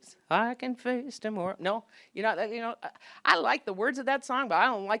lives, I can face tomorrow. No, I like the words of that song, but I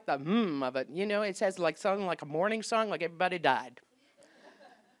don't like the of it. It says something like a morning song, like everybody died.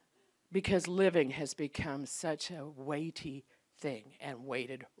 Because living has become such a weighty thing and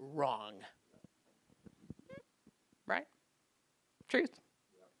weighted wrong. Right? Truth.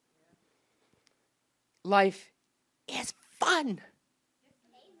 Life is fun.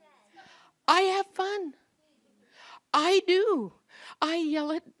 I have fun. I do. I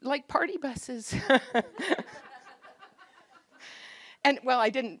yell at like party buses. And, well, I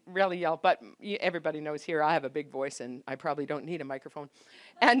didn't really yell, but everybody knows here I have a big voice, and I probably don't need a microphone.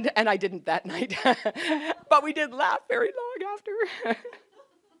 And I didn't that night. But we did laugh very long after.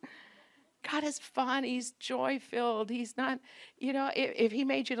 God is fun. He's joy-filled. He's not, if he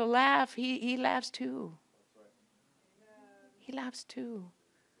made you to laugh, he laughs too. He laughs too.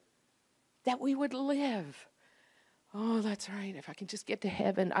 That we would live. Oh, that's right. If I can just get to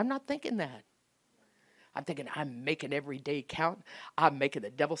heaven. I'm not thinking that. I'm thinking I'm making every day count. I'm making the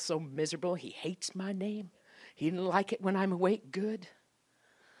devil so miserable. He hates my name. He didn't like it when I'm awake. Good.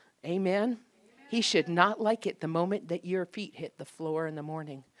 Amen. He should not like it the moment that your feet hit the floor in the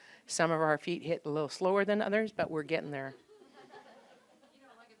morning. Some of our feet hit a little slower than others, but we're getting there.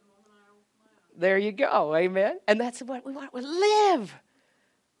 There you go. Amen. And that's what we want. We live.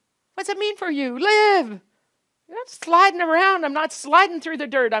 What's it mean for you? Live. You're not sliding around. I'm not sliding through the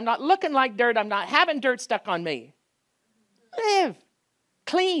dirt. I'm not looking like dirt. I'm not having dirt stuck on me. Live.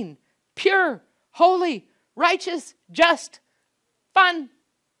 Clean, pure, holy, righteous, just, fun.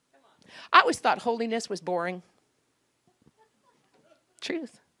 I always thought holiness was boring.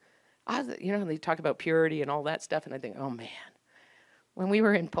 Truth. They talk about purity and all that stuff, and I think, oh, man. When we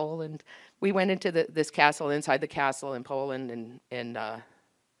were in Poland, we went into this castle, inside the castle in Poland, in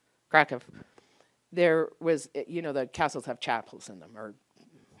Krakow. There was, the castles have chapels in them, or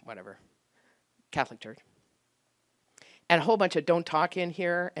whatever, Catholic church. And a whole bunch of don't talk in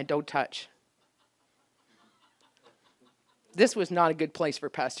here and don't touch. This was not a good place for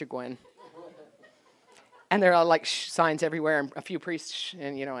Pastor Gwen. And there are like signs everywhere, and a few priests,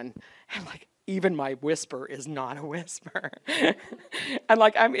 and like, even my whisper is not a whisper. And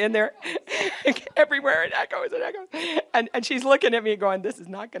like, I'm in there everywhere, it echoes and echoes. And she's looking at me going, this is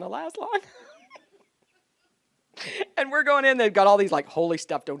not going to last long. And we're going in, they've got all these like holy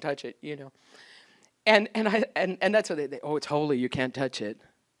stuff, don't touch it, And that's what they it's holy, you can't touch it.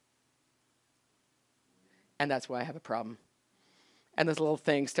 And that's why I have a problem. And this little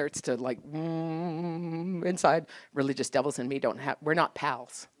thing starts to like, inside. Religious devils and me we're not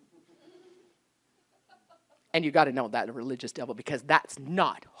pals. And you got to know that, a religious devil, because that's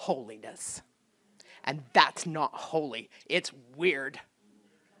not holiness. And that's not holy. It's weird.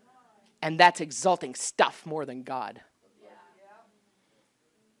 And that's exalting stuff more than God.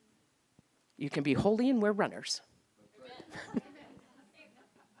 You can be holy and we're runners.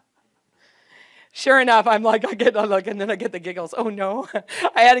 Sure enough, I'm like, and then I get the giggles. Oh no,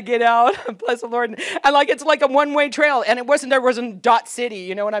 I had to get out. Bless the Lord. And like, it's like a one-way trail. And there wasn't dot city.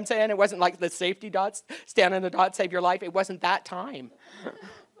 You know what I'm saying? It wasn't like the safety dots, stand on the dot, save your life. It wasn't that time.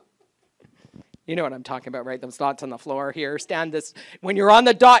 You know what I'm talking about, right? Those dots on the floor here. When you're on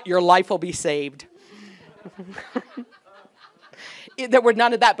the dot, your life will be saved. There were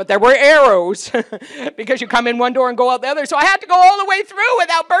none of that, but there were arrows because you come in one door and go out the other. So I had to go all the way through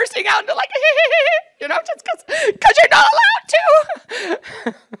without bursting out into like, just because you're not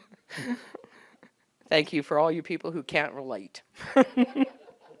allowed to. Thank you for all you people who can't relate.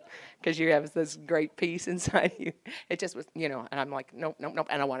 Because you have this great peace inside you. It just was, and I'm like, nope.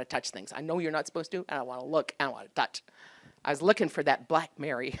 And I want to touch things. I know you're not supposed to, and I want to look, and I want to touch. I was looking for that Black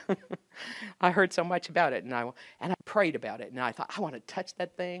Mary. I heard so much about it, and I prayed about it, and I thought, I want to touch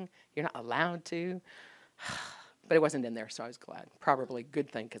that thing. You're not allowed to. But it wasn't in there, so I was glad. Probably a good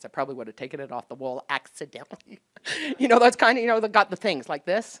thing, because I probably would have taken it off the wall accidentally. That's kind of, they got the things like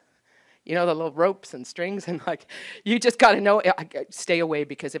this. The little ropes and strings, and like, you just got to know, stay away,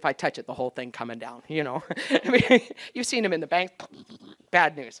 because if I touch it, the whole thing coming down, I mean, you've seen them in the bank,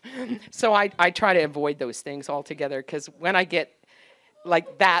 bad news. So I try to avoid those things altogether, because when I get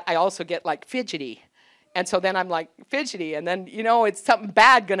like that, I also get like fidgety. And so then I'm like fidgety, and then, it's something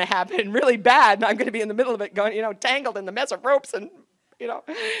bad going to happen, really bad, and I'm going to be in the middle of it going, tangled in the mess of ropes and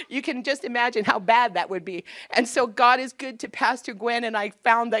you can just imagine how bad that would be. And so God is good to Pastor Gwen, and I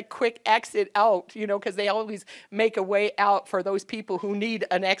found that quick exit out, because they always make a way out for those people who need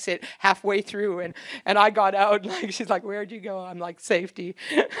an exit halfway through. And I got out, like, she's like, where'd you go? I'm like, safety.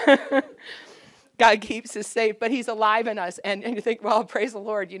 God keeps us safe, but he's alive in us. And you think, well, praise the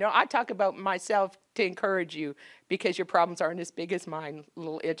Lord. I talk about myself to encourage you, because your problems aren't as big as mine,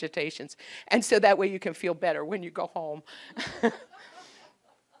 little agitations. And so that way you can feel better when you go home.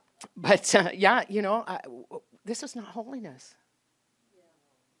 But, this is not holiness.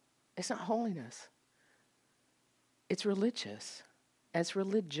 It's not holiness. It's religious. It's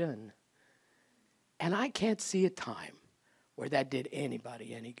religion. And I can't see a time where that did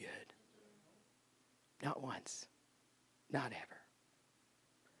anybody any good. Not once. Not ever.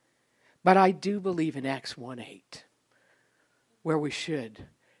 But I do believe in Acts 1:8, where we should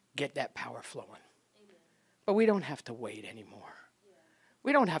get that power flowing. Amen. But we don't have to wait anymore.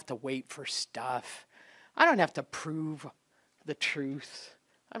 We don't have to wait for stuff. I don't have to prove the truth.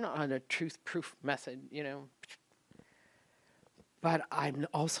 I'm not on a truth-proof method, But I'm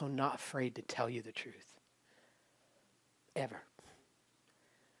also not afraid to tell you the truth. Ever.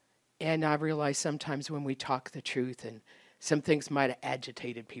 And I realize sometimes when we talk the truth, and some things might have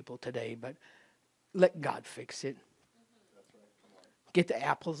agitated people today, but let God fix it. Get the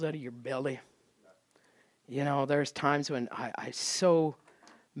apples out of your belly. There's times when I so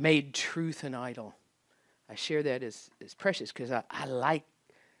made truth an idol. I share that as precious, because I like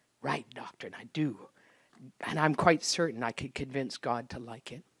right doctrine. I do. And I'm quite certain I could convince God to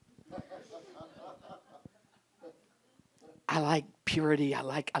like it. I like purity. I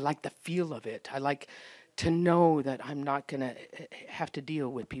like the feel of it. I like to know that I'm not going to have to deal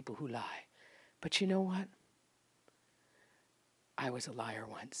with people who lie. But you know what? I was a liar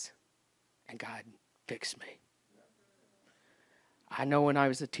once, and God fixed me. I know when I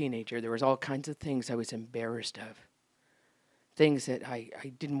was a teenager, there was all kinds of things I was embarrassed of. Things that I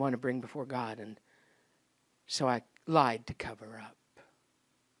didn't want to bring before God, and so I lied to cover up.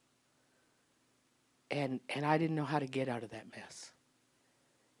 And I didn't know how to get out of that mess.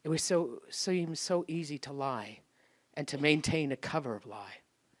 It was seemed so easy to lie and to maintain a cover of lie.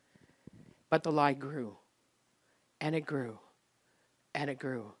 But the lie grew, and it grew, and it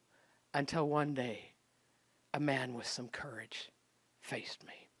grew, until one day a man with some courage faced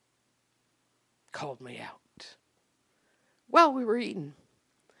me, called me out. While we were eating,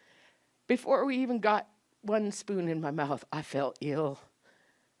 before we even got one spoon in my mouth, I felt ill.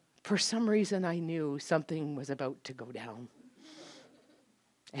 For some reason, I knew something was about to go down.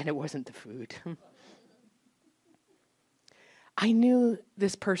 And it wasn't the food. I knew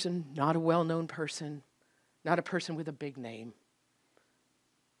this person, not a well-known person, not a person with a big name,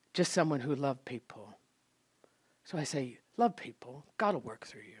 just someone who loved people. So I say, love people, God will work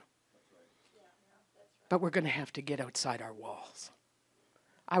through you. But we're going to have to get outside our walls.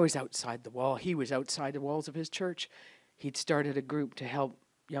 I was outside the wall. He was outside the walls of his church. He'd started a group to help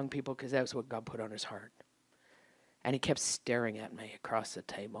young people because that's what God put on his heart. And he kept staring at me across the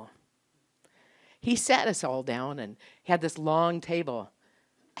table. He sat us all down and had this long table.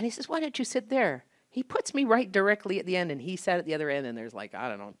 And he says, why don't you sit there? He puts me right directly at the end, and he sat at the other end, and there's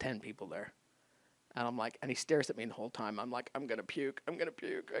 10 people there. And I'm like, and he stares at me the whole time. I'm like, I'm going to puke. I'm going to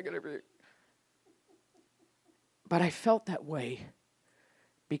puke. I'm going to puke. But I felt that way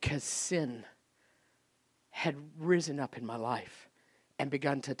because sin had risen up in my life and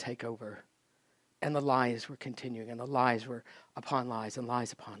begun to take over. And the lies were continuing, and the lies were upon lies and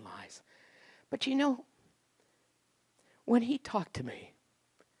lies upon lies. But you know, when he talked to me,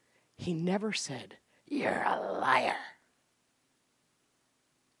 he never said, you're a liar.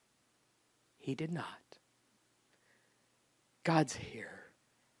 He did not. God's here,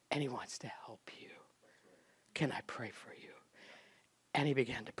 and he wants to help you. Can I pray for you? And he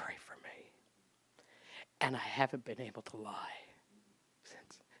began to pray for me. And I haven't been able to lie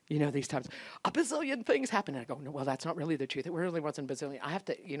since. You know, these times, a bazillion things happen. And I go, no, well, that's not really the truth. It really wasn't a bazillion. I have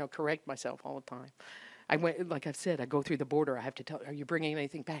to, correct myself all the time. I went, like I've said, I go through the border. I have to tell, are you bringing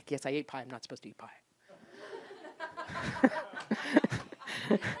anything back? Yes, I ate pie. I'm not supposed to eat pie.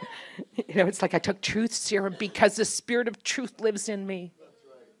 It's like I took truth serum because the spirit of truth lives in me.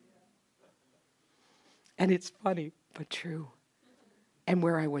 And it's funny, but true. And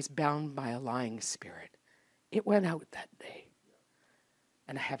where I was bound by a lying spirit, it went out that day.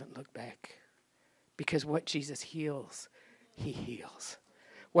 And I haven't looked back. Because what Jesus heals, he heals.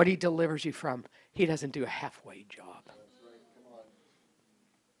 What he delivers you from, he doesn't do a halfway job.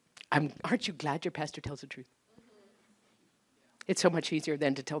 Aren't you glad your pastor tells the truth? It's so much easier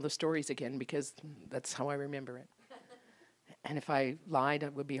then to tell the stories again because that's how I remember it. And if I lied,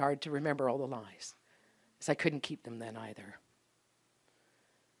 it would be hard to remember all the lies. Because I couldn't keep them then either.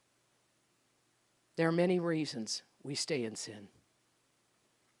 There are many reasons we stay in sin.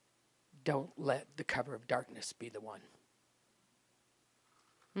 Don't let the cover of darkness be the one.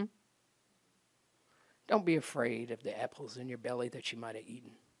 Don't be afraid of the apples in your belly that you might have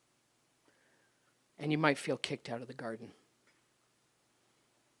eaten. And you might feel kicked out of the garden.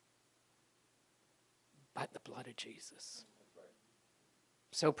 But the blood of Jesus.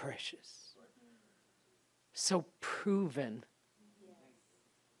 So precious. So proven.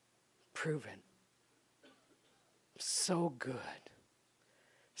 Proven. So good.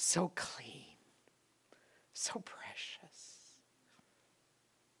 So clean. So precious.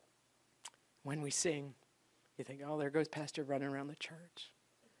 When we sing, you think, oh, there goes Pastor running around the church.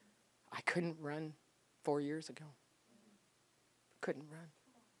 I couldn't run 4 years ago. Couldn't run.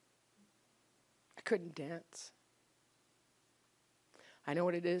 I couldn't dance. I know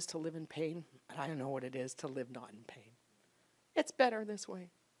what it is to live in pain, but I don't know what it is to live not in pain. It's better this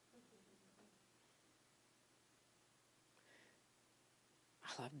way.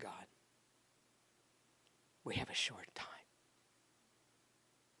 I love God. We have a short time.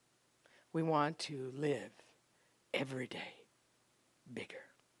 We want to live every day bigger.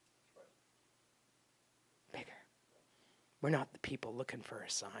 Bigger. We're not the people looking for a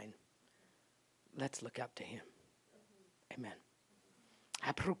sign. Let's look up to him. Amen.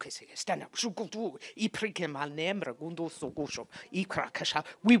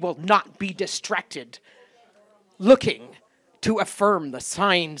 We will not be distracted looking to affirm the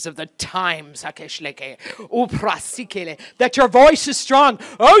signs of the times, that your voice is strong.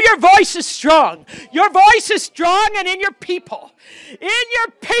 Oh, your voice is strong. Your voice is strong, and in your people. In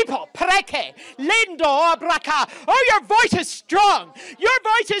your people. Oh, your voice is strong. Your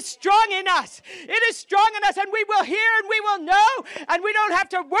voice is strong in us. It is strong in us, and we will hear and we will know, and we don't have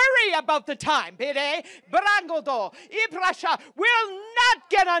to worry about the time. We'll not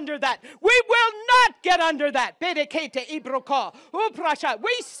get under that. We will not get under that. We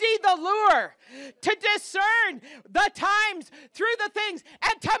see the lure to discern the times through the things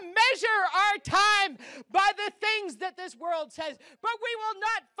and to measure our time by the things that this world says. But we will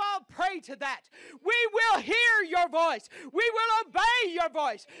not fall prey to that. We will hear your voice. We will obey your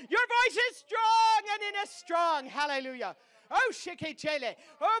voice. Your voice is strong, and it is strong. Hallelujah. Oh, shikechele.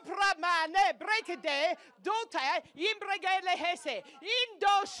 Oh, pramane brekede dote imbregele hese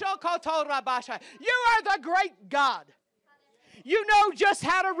indo shokoto rabasha. You are the great God. You know just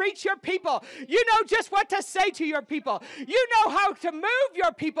how to reach your people. You know just what to say to your people. You know how to move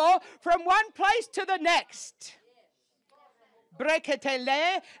your people from one place to the next.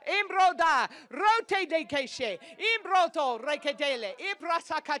 Breketele, imbroda, rote de keshe, imbroto, rekedele,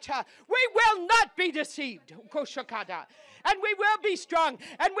 ibrasakacha. We will not be deceived. Koshakada. And we will be strong,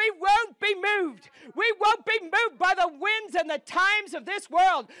 and we won't be moved. We won't be moved by the winds and the times of this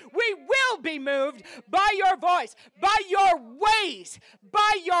world. We will be moved by your voice, by your ways,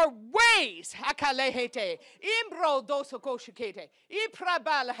 by your ways. Hakalehete, imbro dosokoshikete,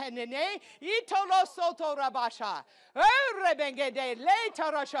 iprabalahenene, itolo soto rabasha. Oh, rebengede,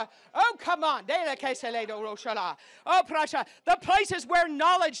 letarasha. Oh, come on. Oh, prasha. The places where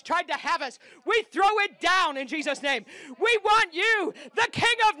knowledge tried to have us, we throw it down in Jesus' name. We want you, the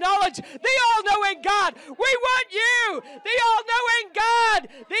King of knowledge, the all-knowing God. We want you, the all-knowing God,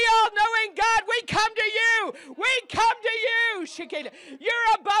 the all-knowing God. We come to you. We come to you. Shikita.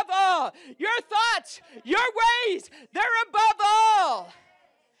 You're above all. Your thoughts, your ways, they're above all.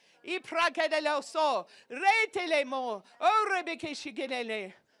 Iprakedeloso, retelemo, oh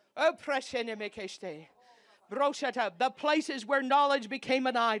rebekeshigenele, oh preshenemekeshte. Broshata, the places where knowledge became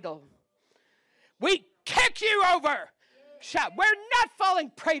an idol. We kick you over. We're not falling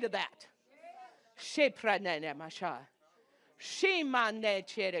prey to that.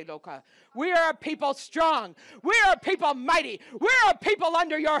 We are a people strong. We are a people mighty. We are a people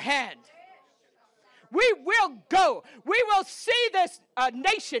under your hand. We will go. We will see this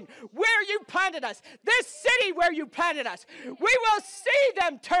nation where you planted us, this city where you planted us. We will see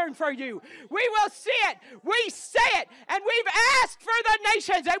them turn for you. We will see it. We say it. And we've asked for the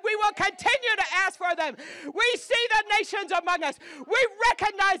nations, and we will continue to ask for them. We see the nations among us. We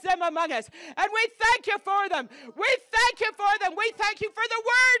recognize them among us. And we thank you for them. We thank you for them. We thank you for the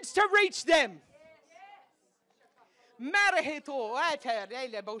words to reach them.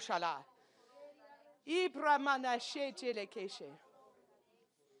 Ibramana shechele keshe.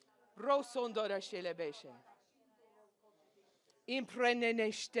 Rosondora shelebeshe.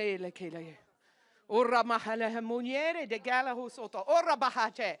 Imprenene shtele kele. Ora mahala muniere de gala husoto. Ora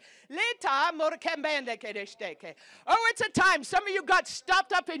bahate. Leta morkembende kedesteke. Oh, it's a time. Some of you got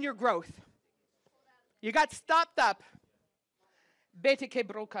stopped up in your growth. You got stopped up. Beteke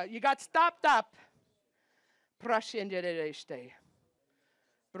broka. You got stopped up. Prashendere ste.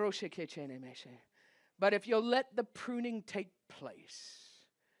 Broshe kechene meshe. But if you'll let the pruning take place,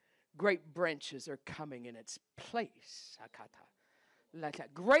 great branches are coming in its place.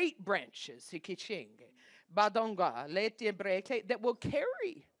 Great branches that will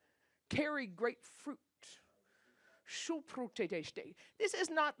carry great fruit. This is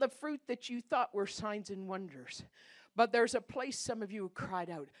not the fruit that you thought were signs and wonders. But there's a place some of you cried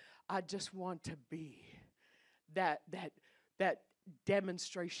out, I just want to be that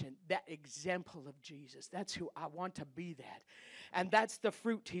demonstration, that example of Jesus. That's who I want to be that. And that's the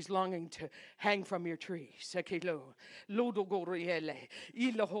fruit he's longing to hang from your tree.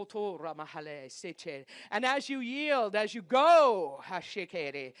 And as you yield, as you go,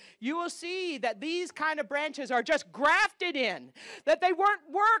 you will see that these kind of branches are just grafted in. That they weren't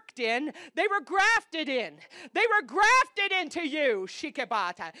worked in, they were grafted in. They were grafted into you.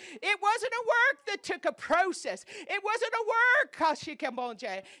 It wasn't a work that took a process. It wasn't a work. It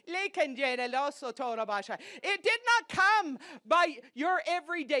did not come by your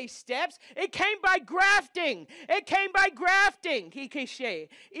everyday steps. It came by grafting. It came by grafting. Boom,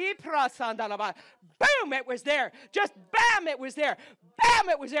 it was there. Just bam, it was there. Bam,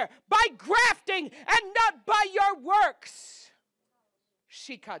 it was there. By grafting and not by your works.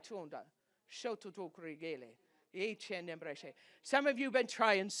 Some of you have been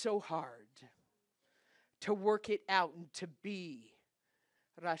trying so hard to work it out and to be.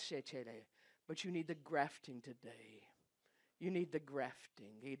 But you need the grafting today. You need the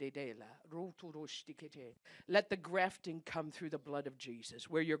grafting. Let the grafting come through the blood of Jesus,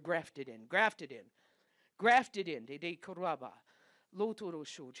 where you're grafted in. Grafted in. Grafted in.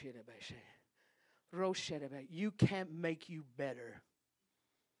 You can't make you better.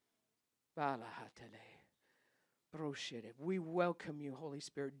 We welcome you, Holy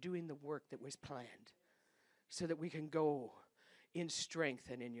Spirit, doing the work that was planned so that we can go in strength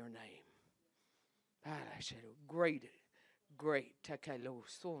and in your name. Great.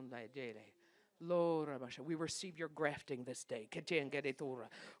 Lord, we receive your grafting this day.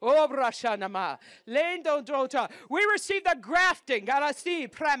 We receive the grafting.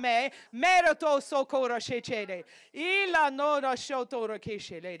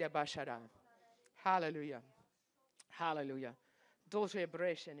 Hallelujah. Hallelujah.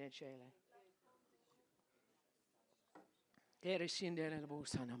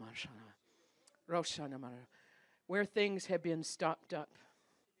 Where things have been stopped up,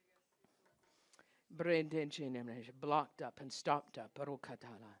 blocked up and stopped up.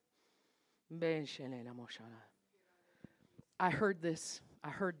 I heard this.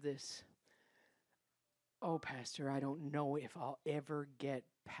 Oh, Pastor, I don't know if I'll ever get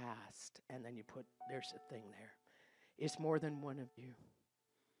past. And then there's a thing there. It's more than one of you.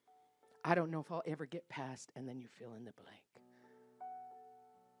 I don't know if I'll ever get past, and then you fill in the blank.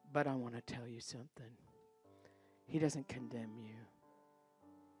 But I want to tell you something. He doesn't condemn you.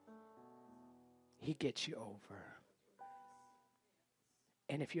 He gets you over.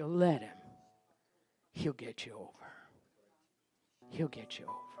 And if you'll let him, he'll get you over. He'll get you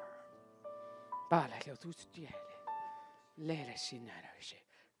over.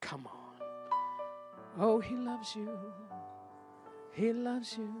 Come on. Oh, he loves you. He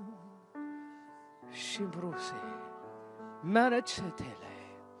loves you.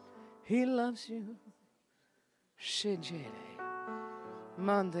 He loves you.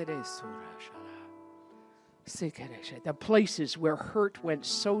 The places where hurt went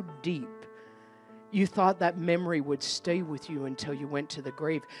so deep, you thought that memory would stay with you until you went to the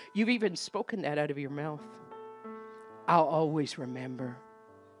grave. You've even spoken that out of your mouth. I'll always remember.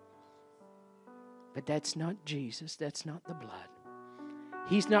 But that's not Jesus. That's not the blood.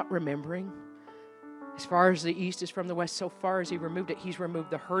 He's not remembering. As far as the east is from the west, so far as he removed it, he's removed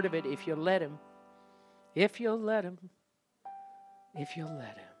the hurt of it if you let him. If you'll let him. If you'll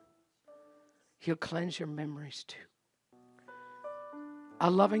let him. He'll cleanse your memories too. A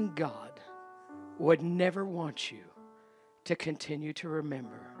loving God would never want you to continue to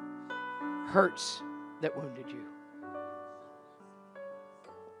remember hurts that wounded you.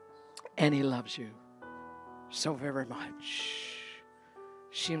 And he loves you so very much.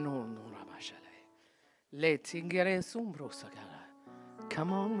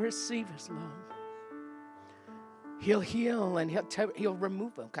 Come on, receive his love. He'll heal and he'll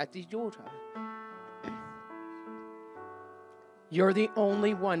remove them. You're the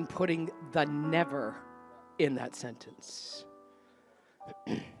only one putting the never in that sentence.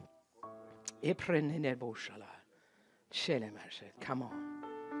 Come on.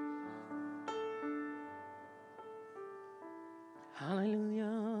 Hallelujah.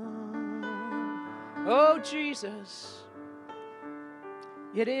 Oh, Jesus.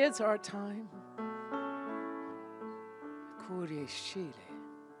 It is our time.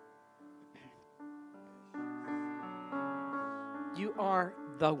 You are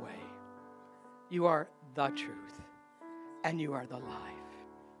the way. You are the truth. And you are the life.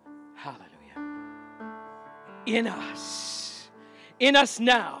 Hallelujah. In us. In us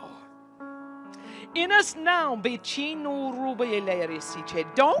now. In us now.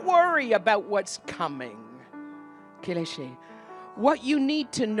 Don't worry about what's coming. What you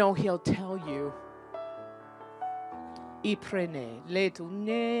need to know, he'll tell you. Iprene letu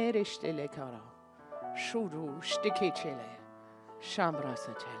nerishtele kara shudu stikechele shambra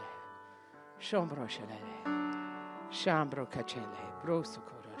sachele shambro shalele shambro kachele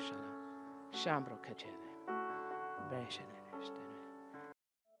brosukora shala shambro kachele beshene.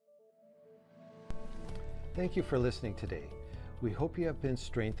 Thank you for listening today. We hope you have been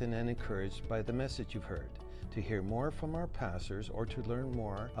strengthened and encouraged by the message you've heard. To hear more from our pastors or to learn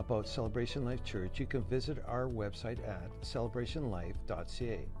more about Celebration Life Church, you can visit our website at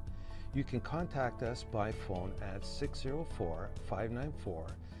celebrationlife.ca. You can contact us by phone at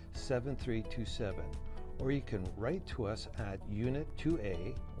 604-594-7327, or you can write to us at Unit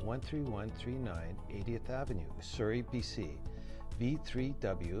 2A, 13139 80th Avenue, Surrey, BC,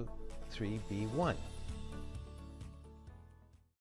 V3W3B1.